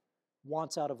God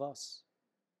wants out of us.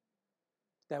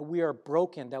 That we are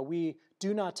broken, that we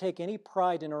do not take any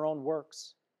pride in our own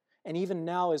works. And even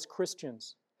now as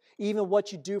Christians, even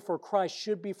what you do for Christ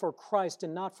should be for Christ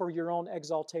and not for your own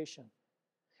exaltation.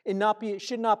 It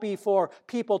should not be for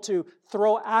people to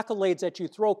throw accolades at you,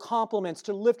 throw compliments,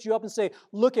 to lift you up and say,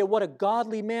 look at what a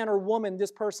godly man or woman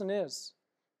this person is.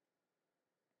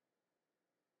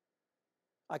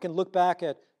 I can look back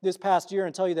at this past year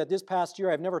and tell you that this past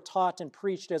year I've never taught and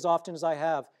preached as often as I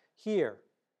have here.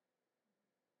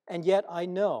 And yet I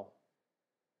know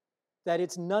that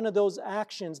it's none of those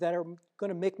actions that are going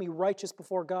to make me righteous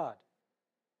before God.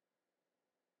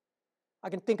 I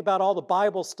can think about all the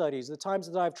Bible studies, the times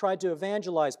that I've tried to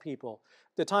evangelize people,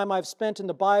 the time I've spent in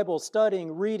the Bible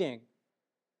studying, reading,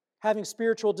 having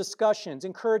spiritual discussions,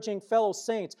 encouraging fellow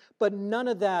saints, but none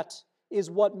of that is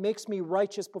what makes me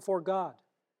righteous before God.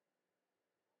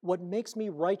 What makes me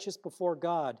righteous before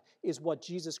God is what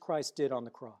Jesus Christ did on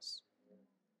the cross.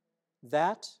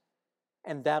 That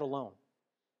and that alone.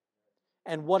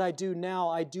 And what I do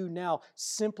now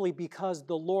simply because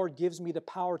the Lord gives me the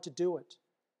power to do it.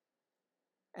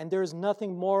 And there is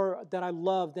nothing more that I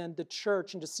love than the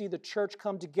church and to see the church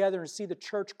come together and see the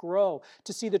church grow,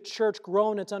 to see the church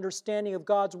grow in its understanding of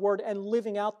God's word and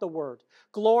living out the word,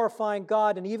 glorifying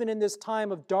God. And even in this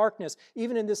time of darkness,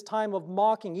 even in this time of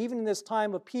mocking, even in this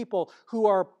time of people who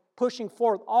are pushing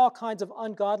forth all kinds of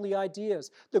ungodly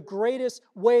ideas, the greatest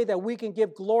way that we can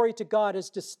give glory to God is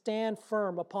to stand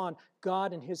firm upon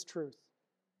God and His truth.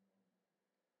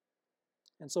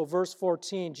 And so verse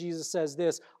 14, Jesus says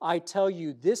this, I tell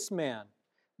you, this man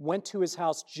went to his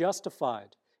house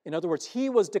justified. In other words, he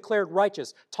was declared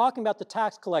righteous. Talking about the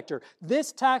tax collector.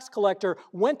 This tax collector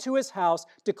went to his house,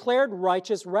 declared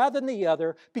righteous rather than the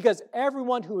other, because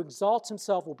everyone who exalts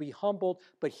himself will be humbled,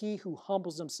 but he who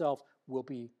humbles himself will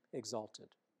be exalted.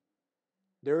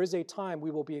 There is a time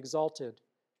we will be exalted,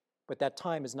 but that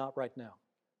time is not right now.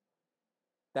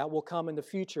 That will come in the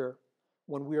future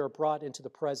when we are brought into the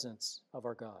presence of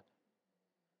our God.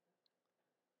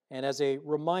 And as a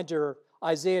reminder,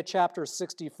 Isaiah chapter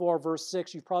 64, verse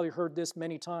 6, you've probably heard this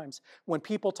many times. When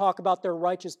people talk about their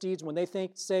righteous deeds, when they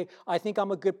say, I think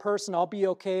I'm a good person, I'll be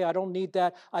okay, I don't need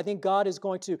that, I think God is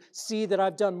going to see that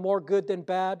I've done more good than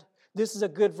bad. This is a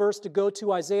good verse to go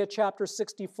to, Isaiah chapter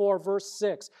 64, verse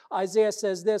 6. Isaiah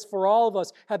says this, for all of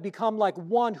us have become like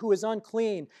one who is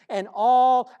unclean, and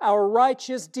all our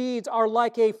righteous deeds are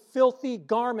like a filthy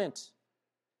garment.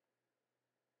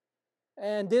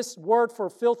 And this word for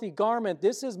filthy garment,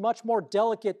 this is much more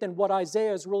delicate than what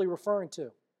Isaiah is really referring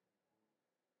to.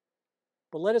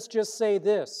 But let us just say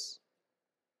this.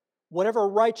 Whatever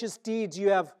righteous deeds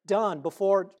you have done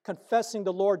before confessing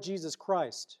the Lord Jesus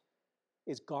Christ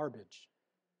is garbage.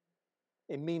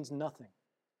 It means nothing.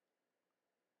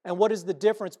 And what is the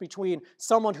difference between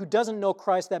someone who doesn't know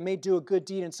Christ that may do a good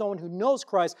deed and someone who knows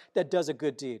Christ that does a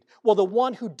good deed? Well, the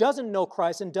one who doesn't know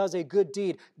Christ and does a good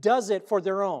deed does it for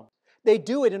their own. They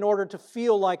do it in order to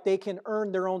feel like they can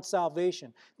earn their own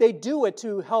salvation. They do it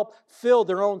to help fill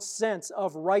their own sense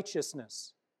of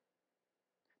righteousness.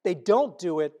 They don't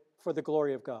do it for the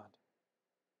glory of God.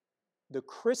 The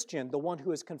Christian, the one who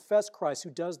has confessed Christ,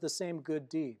 who does the same good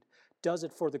deed, does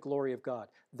it for the glory of God.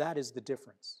 That is the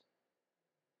difference.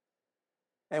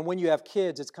 And when you have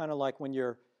kids, it's kind of like when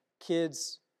your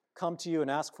kids come to you and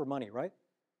ask for money, right?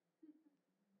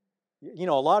 You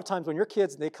know, a lot of times when your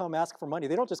kids, they come ask for money,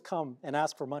 they don't just come and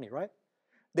ask for money, right?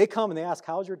 They come and they ask,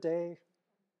 how's your day?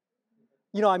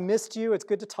 You know, I missed you. It's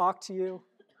good to talk to you.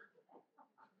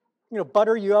 You know,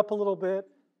 butter you up a little bit.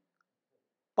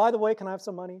 By the way, can I have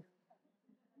some money?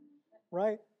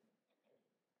 Right?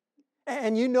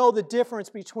 And you know the difference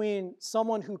between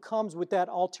someone who comes with that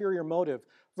ulterior motive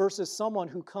versus someone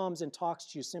who comes and talks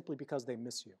to you simply because they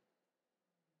miss you.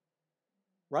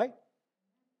 Right?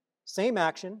 Same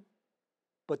action,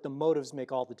 but the motives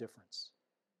make all the difference.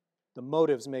 The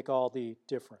motives make all the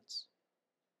difference.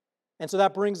 And so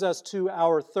that brings us to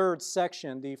our third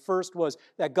section. The first was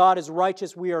that God is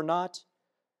righteous, we are not.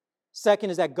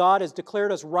 Second is that God has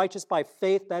declared us righteous by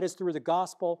faith, that is through the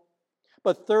gospel.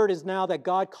 But third is now that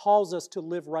God calls us to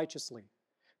live righteously.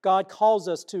 God calls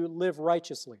us to live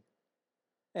righteously.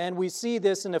 And we see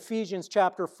this in Ephesians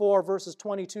chapter 4, verses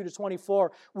 22 to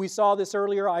 24. We saw this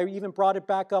earlier. I even brought it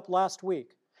back up last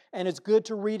week. And it's good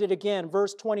to read it again.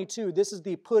 Verse 22, this is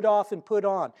the put off and put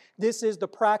on. This is the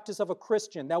practice of a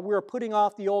Christian, that we're putting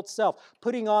off the old self,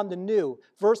 putting on the new.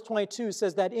 Verse 22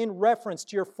 says that in reference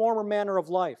to your former manner of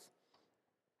life,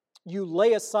 you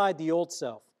lay aside the old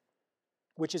self,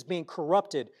 which is being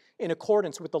corrupted in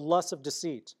accordance with the lust of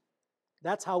deceit.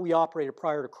 That's how we operated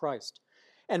prior to Christ.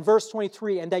 And verse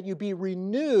 23, and that you be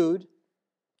renewed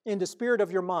in the spirit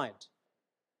of your mind.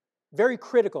 Very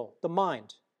critical, the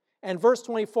mind. And verse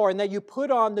 24, and that you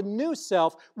put on the new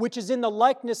self, which is in the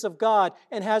likeness of God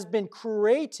and has been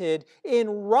created in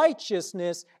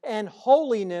righteousness and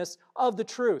holiness of the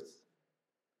truth.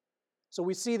 So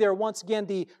we see there once again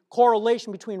the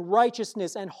correlation between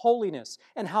righteousness and holiness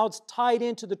and how it's tied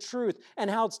into the truth and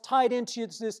how it's tied into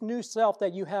this new self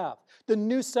that you have. The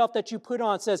new self that you put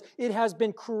on says it has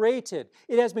been created.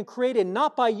 It has been created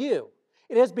not by you.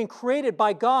 It has been created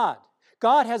by God.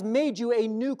 God has made you a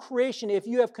new creation if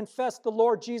you have confessed the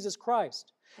Lord Jesus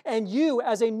Christ. And you,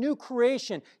 as a new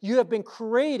creation, you have been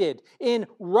created in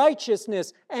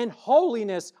righteousness and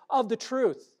holiness of the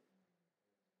truth.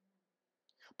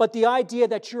 But the idea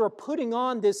that you're putting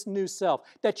on this new self,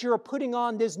 that you're putting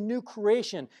on this new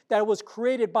creation that was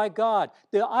created by God,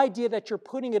 the idea that you're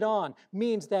putting it on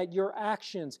means that your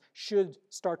actions should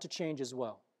start to change as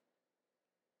well.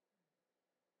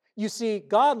 You see,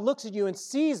 God looks at you and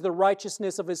sees the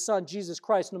righteousness of His Son, Jesus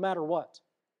Christ, no matter what.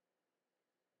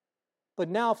 But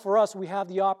now for us, we have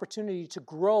the opportunity to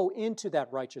grow into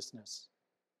that righteousness.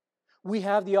 We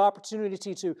have the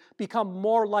opportunity to become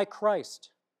more like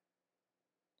Christ.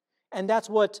 And that's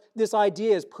what this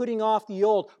idea is, putting off the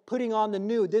old, putting on the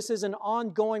new. This is an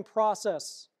ongoing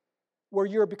process where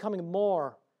you're becoming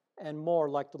more and more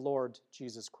like the Lord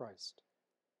Jesus Christ.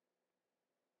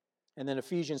 And then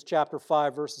Ephesians chapter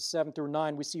 5, verses 7 through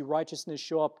 9, we see righteousness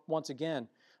show up once again.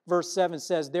 Verse 7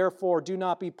 says, therefore, do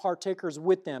not be partakers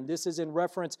with them. This is in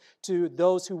reference to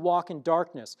those who walk in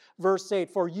darkness. Verse 8,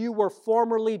 for you were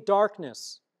formerly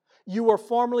darkness. You were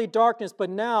formerly darkness, but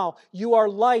now you are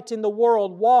light in the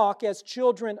world. Walk as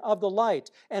children of the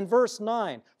light. And verse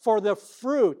 9, for the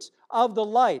fruit of the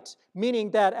light,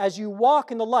 meaning that as you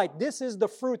walk in the light, this is the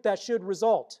fruit that should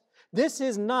result. This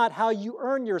is not how you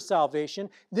earn your salvation.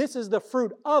 This is the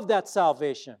fruit of that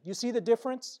salvation. You see the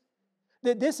difference?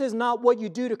 That this is not what you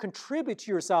do to contribute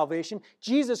to your salvation.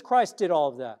 Jesus Christ did all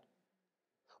of that.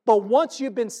 But once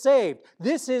you've been saved,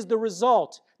 this is the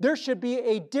result. There should be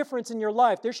a difference in your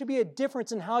life. There should be a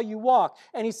difference in how you walk.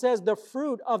 And he says the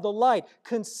fruit of the light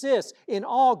consists in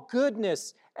all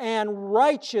goodness and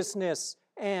righteousness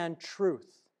and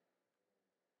truth.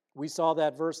 We saw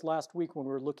that verse last week when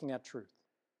we were looking at truth.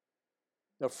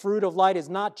 The fruit of light is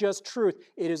not just truth,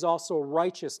 it is also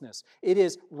righteousness. It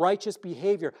is righteous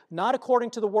behavior, not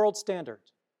according to the world standard.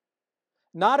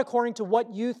 Not according to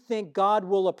what you think God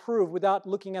will approve without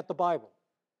looking at the Bible,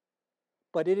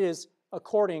 but it is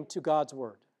according to God's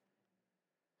Word.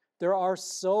 There are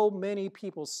so many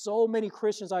people, so many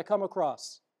Christians I come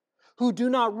across who do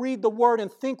not read the Word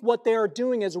and think what they are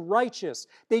doing is righteous.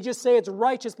 They just say it's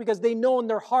righteous because they know in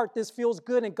their heart this feels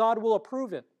good and God will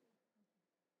approve it.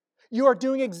 You are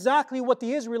doing exactly what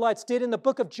the Israelites did in the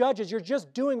book of Judges. You're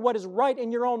just doing what is right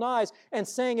in your own eyes and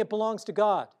saying it belongs to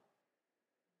God.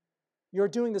 You're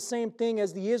doing the same thing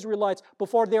as the Israelites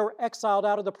before they were exiled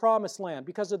out of the promised land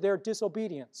because of their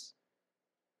disobedience.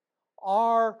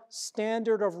 Our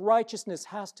standard of righteousness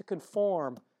has to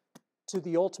conform to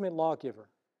the ultimate lawgiver.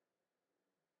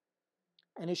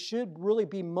 And it should really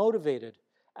be motivated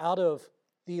out of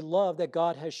the love that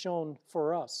God has shown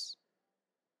for us.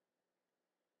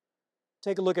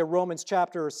 Take a look at Romans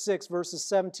chapter 6, verses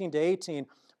 17 to 18.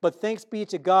 But thanks be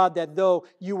to God that though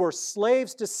you were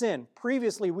slaves to sin,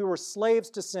 previously we were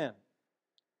slaves to sin,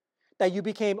 that you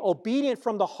became obedient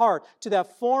from the heart to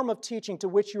that form of teaching to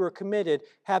which you were committed,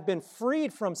 have been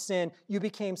freed from sin, you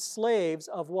became slaves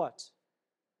of what?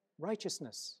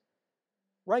 Righteousness.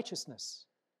 Righteousness.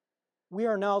 We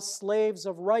are now slaves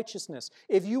of righteousness.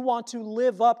 If you want to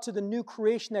live up to the new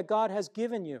creation that God has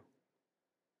given you,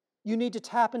 You need to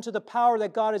tap into the power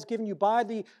that God has given you by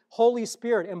the Holy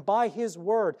Spirit and by His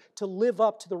Word to live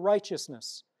up to the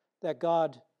righteousness that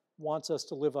God wants us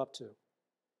to live up to.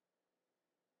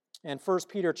 And 1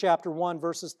 Peter chapter 1,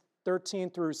 verses 13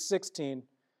 through 16,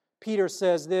 Peter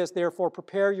says this, "Therefore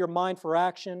prepare your mind for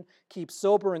action, keep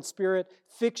sober in spirit,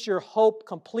 fix your hope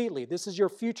completely." This is your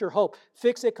future hope.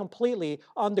 Fix it completely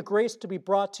on the grace to be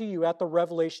brought to you at the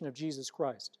revelation of Jesus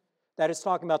Christ. That is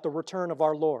talking about the return of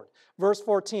our Lord. Verse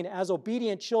 14, "As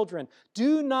obedient children,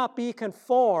 do not be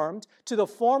conformed to the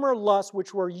former lusts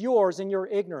which were yours in your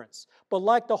ignorance, but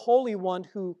like the Holy One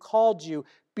who called you,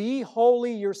 be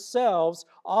holy yourselves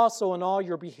also in all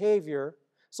your behavior."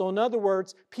 So in other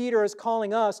words, Peter is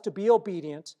calling us to be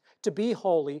obedient, to be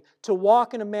holy, to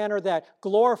walk in a manner that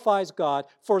glorifies God.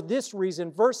 For this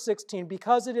reason, verse 16,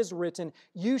 "Because it is written,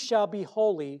 you shall be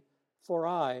holy, for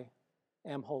I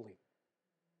am holy."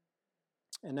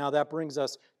 And now that brings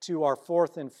us to our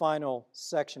fourth and final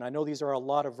section. I know these are a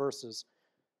lot of verses,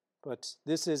 but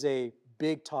this is a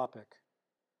big topic.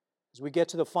 As we get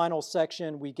to the final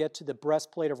section, we get to the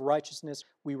breastplate of righteousness.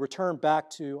 We return back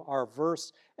to our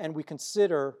verse and we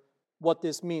consider what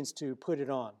this means to put it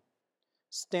on.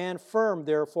 "Stand firm,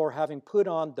 therefore, having put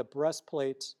on the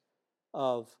breastplate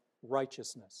of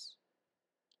righteousness."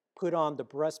 Put on the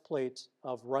breastplate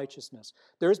of righteousness.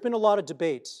 There's been a lot of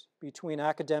debate between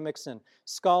academics and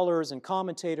scholars and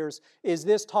commentators. Is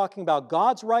this talking about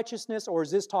God's righteousness or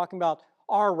is this talking about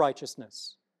our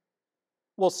righteousness?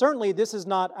 Well, certainly this is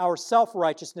not our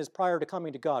self-righteousness prior to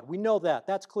coming to God. We know that.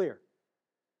 That's clear.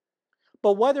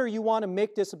 But whether you want to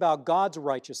make this about God's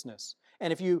righteousness,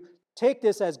 and if you take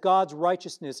this as God's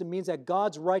righteousness, it means that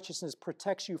God's righteousness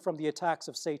protects you from the attacks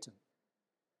of Satan.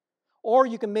 Or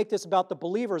you can make this about the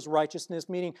believer's righteousness,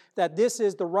 meaning that this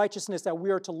is the righteousness that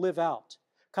we are to live out.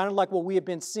 Kind of like what we have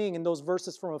been seeing in those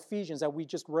verses from Ephesians that we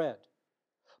just read.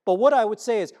 But what I would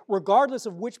say is, regardless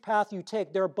of which path you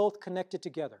take, they're both connected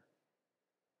together.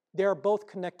 They are both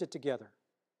connected together.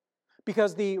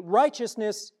 Because the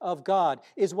righteousness of God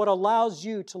is what allows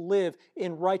you to live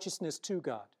in righteousness to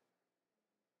God.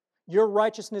 Your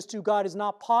righteousness to God is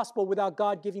not possible without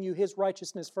God giving you His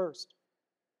righteousness first.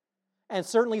 And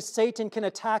certainly Satan can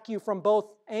attack you from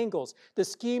both angles. The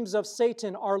schemes of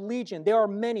Satan are legion. There are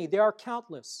many. They are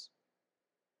countless.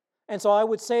 And so I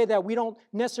would say that we don't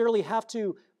necessarily have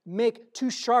to make too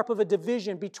sharp of a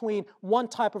division between one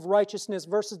type of righteousness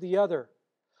versus the other.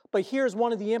 But here's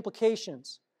one of the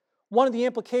implications. One of the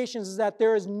implications is that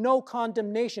there is no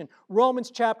condemnation.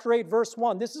 Romans chapter 8, verse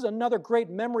 1. This is another great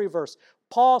memory verse.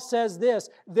 Paul says this,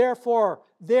 "Therefore,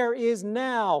 there is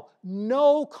now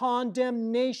no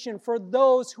condemnation for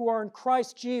those who are in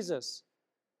Christ Jesus."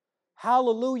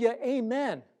 Hallelujah,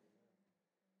 amen.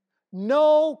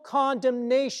 No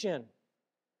condemnation.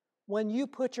 When you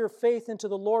put your faith into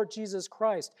the Lord Jesus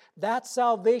Christ, that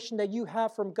salvation that you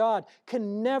have from God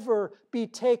can never be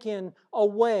taken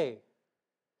away.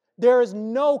 There is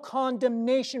no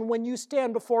condemnation when you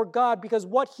stand before God because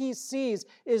what He sees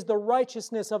is the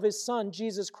righteousness of His Son,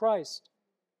 Jesus Christ.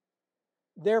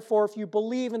 Therefore, if you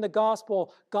believe in the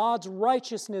gospel, God's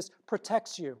righteousness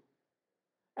protects you.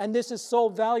 And this is so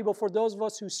valuable for those of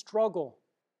us who struggle.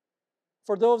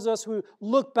 For those of us who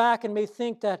look back and may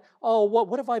think that, oh,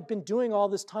 what have I been doing all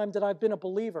this time that I've been a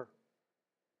believer?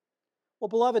 Well,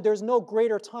 beloved, there's no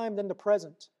greater time than the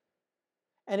present.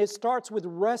 And it starts with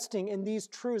resting in these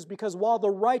truths because while the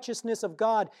righteousness of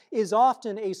God is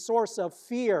often a source of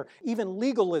fear, even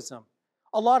legalism,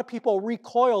 a lot of people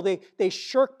recoil. They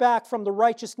shirk back from the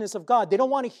righteousness of God. They don't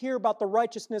want to hear about the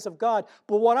righteousness of God.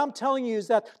 But what I'm telling you is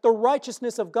that the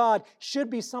righteousness of God should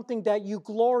be something that you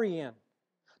glory in.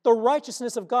 The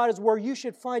righteousness of God is where you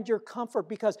should find your comfort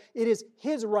because it is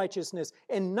His righteousness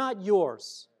and not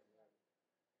yours.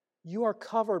 You are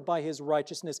covered by His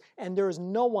righteousness, and there is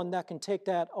no one that can take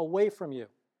that away from you.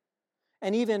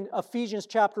 And even Ephesians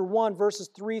chapter 1, verses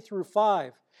 3 through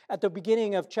 5. At the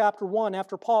beginning of chapter 1,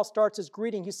 after Paul starts his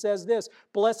greeting, he says this,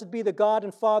 "Blessed be the God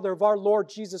and Father of our Lord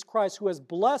Jesus Christ, who has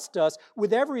blessed us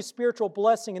with every spiritual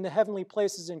blessing in the heavenly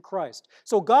places in Christ."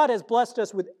 So God has blessed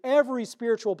us with every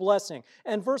spiritual blessing.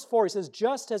 And verse 4, he says,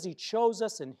 "Just as He chose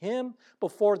us in Him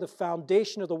before the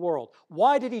foundation of the world."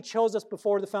 Why did He choose us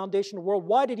before the foundation of the world?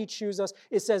 Why did He choose us?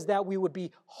 It says that we would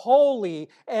be holy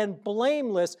and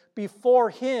blameless before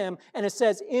Him. And it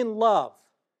says, in love.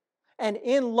 And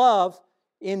in love,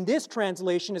 in this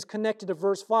translation, is connected to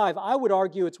verse 5. I would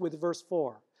argue it's with verse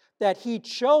 4. That He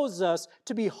chose us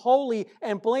to be holy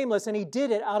and blameless, and He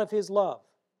did it out of His love.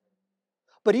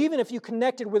 But even if you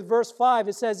connect it with verse 5,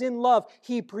 it says, in love,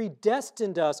 He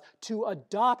predestined us to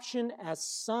adoption as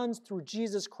sons through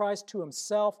Jesus Christ to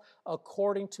Himself,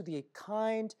 according to the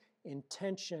kind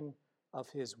intention of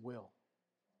His will.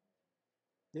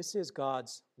 This is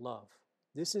God's love.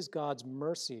 This is God's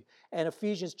mercy. And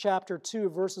Ephesians chapter 2,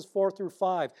 verses 4 through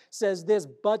 5 says this,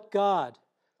 "But God,"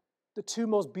 the two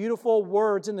most beautiful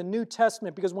words in the New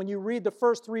Testament, because when you read the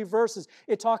first 3 verses,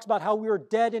 it talks about how we were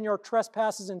dead in our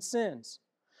trespasses and sins.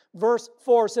 Verse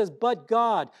 4 says, "But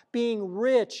God, being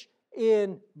rich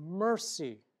in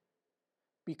mercy,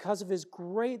 because of His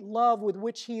great love with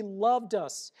which He loved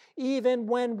us, even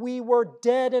when we were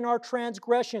dead in our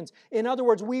transgressions." In other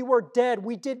words, we were dead.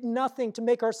 We did nothing to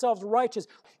make ourselves righteous.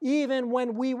 Even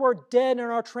when we were dead in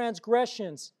our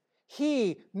transgressions,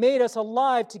 He made us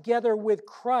alive together with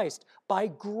Christ. By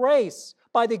grace,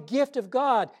 by the gift of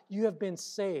God, you have been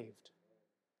saved.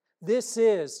 This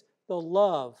is the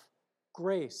love,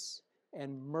 grace,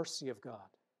 and mercy of God.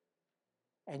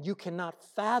 And you cannot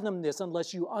fathom this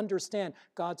unless you understand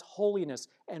God's holiness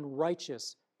and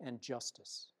righteousness and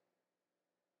justice.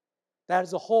 That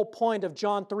is the whole point of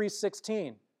John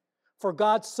 3:16. "For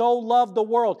God so loved the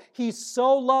world, He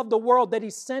so loved the world that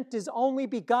He sent His only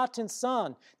begotten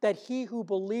Son, that he who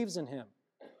believes in Him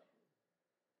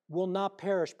will not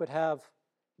perish but have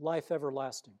life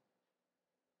everlasting."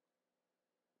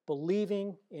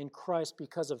 Believing in Christ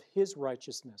because of His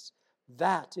righteousness,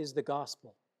 that is the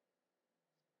gospel.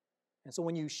 And so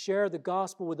when you share the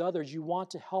gospel with others, you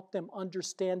want to help them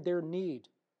understand their need.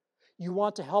 You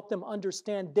want to help them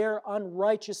understand their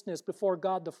unrighteousness before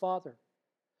God the Father.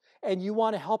 And you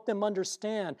want to help them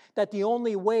understand that the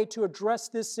only way to address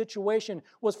this situation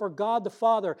was for God the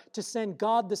Father to send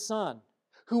God the Son,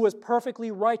 who was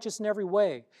perfectly righteous in every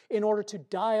way, in order to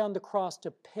die on the cross to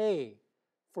pay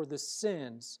for the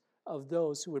sins of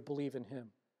those who would believe in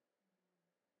Him.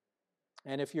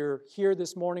 And if you're here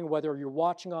this morning, whether you're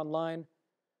watching online,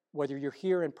 whether you're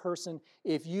here in person,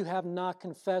 if you have not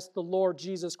confessed the Lord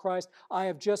Jesus Christ, I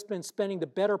have just been spending the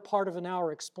better part of an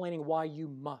hour explaining why you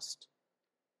must.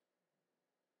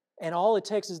 And all it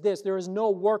takes is this: there is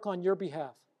no work on your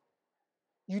behalf.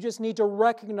 You just need to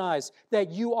recognize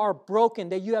that you are broken,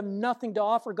 that you have nothing to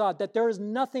offer God, that there is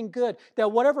nothing good,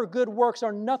 that whatever good works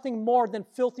are nothing more than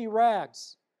filthy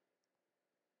rags.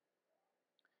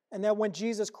 And that when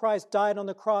Jesus Christ died on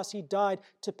the cross, He died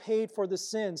to pay for the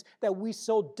sins that we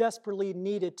so desperately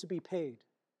needed to be paid.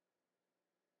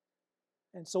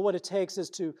 And so what it takes is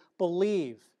to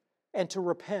believe and to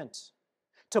repent,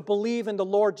 to believe in the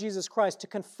Lord Jesus Christ, to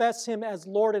confess Him as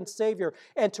Lord and Savior,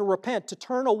 and to repent, to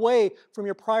turn away from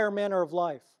your prior manner of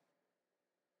life,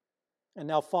 and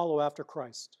now follow after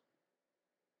Christ.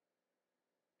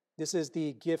 This is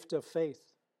the gift of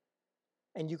faith,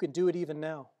 and you can do it even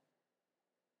now.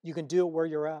 You can do it where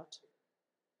you're at.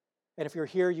 And if you're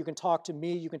here, you can talk to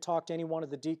me. You can talk to any one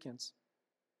of the deacons.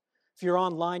 If you're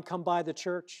online, come by the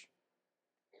church.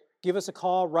 Give us a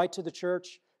call, write to the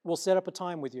church. We'll set up a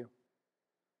time with you.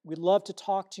 We'd love to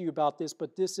talk to you about this,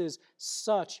 but this is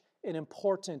such an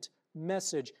important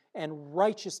message, and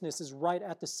righteousness is right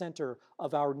at the center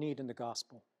of our need in the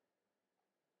gospel.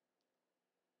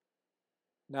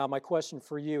 Now, my question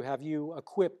for you, have you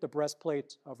equipped the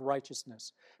breastplate of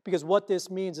righteousness? Because what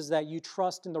this means is that you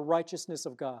trust in the righteousness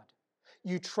of God.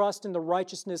 You trust in the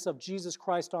righteousness of Jesus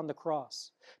Christ on the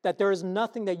cross. That there is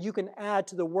nothing that you can add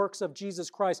to the works of Jesus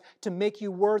Christ to make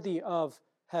you worthy of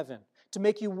heaven, to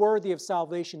make you worthy of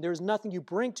salvation. There is nothing you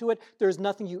bring to it. There is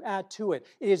nothing you add to it.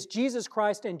 It is Jesus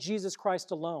Christ and Jesus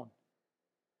Christ alone.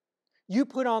 You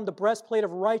put on the breastplate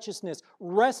of righteousness,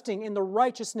 resting in the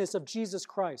righteousness of Jesus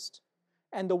Christ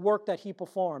and the work that He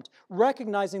performed,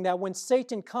 recognizing that when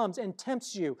Satan comes and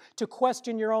tempts you to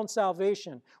question your own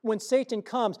salvation, when Satan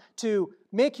comes to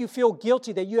make you feel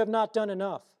guilty that you have not done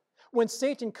enough, when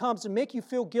Satan comes to make you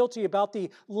feel guilty about the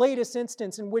latest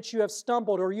instance in which you have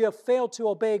stumbled or you have failed to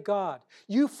obey God,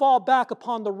 you fall back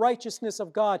upon the righteousness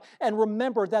of God and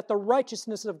remember that the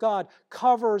righteousness of God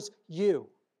covers you.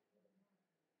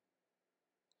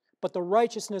 But the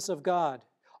righteousness of God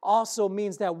also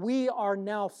means that we are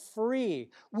now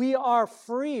free. We are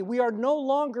free. We are no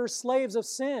longer slaves of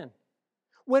sin.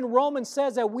 When Romans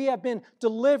says that we have been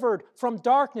delivered from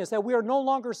darkness, that we are no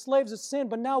longer slaves of sin,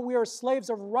 but now we are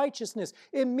slaves of righteousness,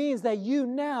 it means that you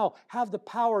now have the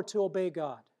power to obey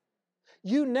God.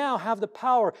 You now have the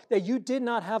power that you did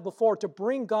not have before to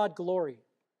bring God glory.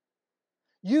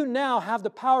 You now have the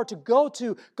power to go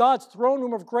to God's throne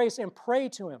room of grace and pray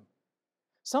to Him.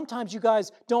 Sometimes you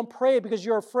guys don't pray because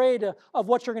you're afraid of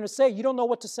what you're going to say. You don't know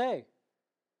what to say.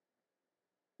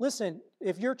 Listen,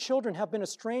 if your children have been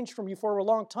estranged from you for a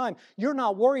long time, you're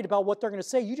not worried about what they're going to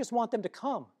say. You just want them to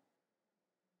come.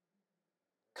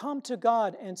 Come to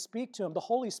God and speak to Him. The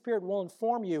Holy Spirit will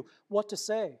inform you what to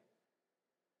say.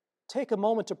 Take a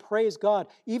moment to praise God.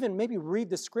 Even maybe read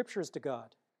the scriptures to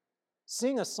God.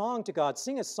 Sing a song to God.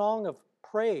 Sing a song of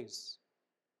praise.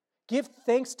 Give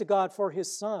thanks to God for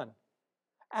His Son.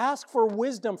 Ask for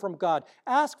wisdom from God.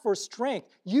 Ask for strength.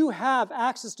 You have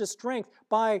access to strength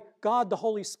by God the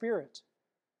Holy Spirit.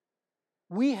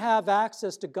 We have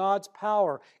access to God's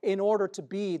power in order to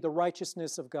be the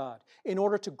righteousness of God, in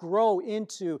order to grow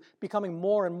into becoming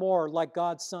more and more like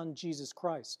God's Son, Jesus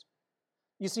Christ.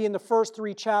 You see, in the first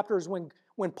 3 chapters,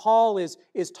 when Paul is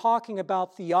talking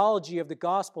about theology of the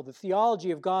gospel, the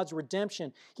theology of God's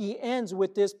redemption, he ends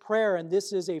with this prayer, and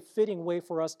this is a fitting way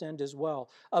for us to end as well.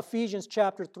 Ephesians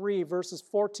chapter 3, verses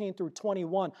 14 through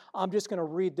 21. I'm just going to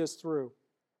read this through.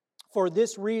 For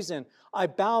this reason, I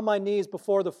bow my knees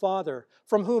before the Father,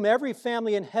 from whom every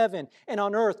family in heaven and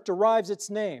on earth derives its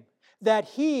name, that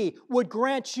He would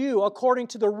grant you, according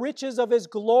to the riches of His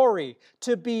glory,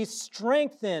 to be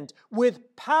strengthened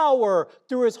with power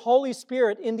through His Holy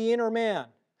Spirit in the inner man,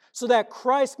 so that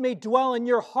Christ may dwell in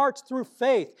your hearts through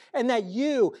faith, and that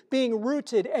you, being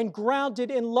rooted and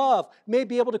grounded in love, may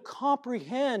be able to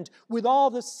comprehend with all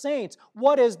the saints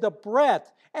what is the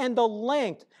breadth and the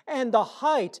length and the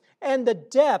height and the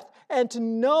depth, and to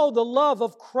know the love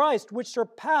of Christ which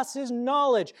surpasses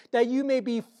knowledge, that you may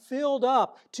be filled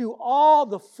up to all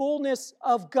the fullness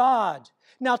of God.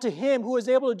 Now to Him who is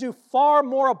able to do far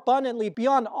more abundantly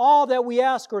beyond all that we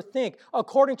ask or think,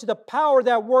 according to the power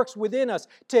that works within us,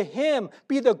 to Him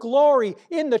be the glory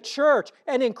in the church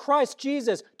and in Christ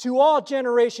Jesus to all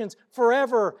generations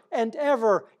forever and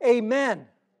ever. Amen.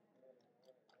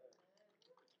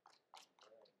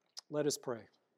 Let us pray.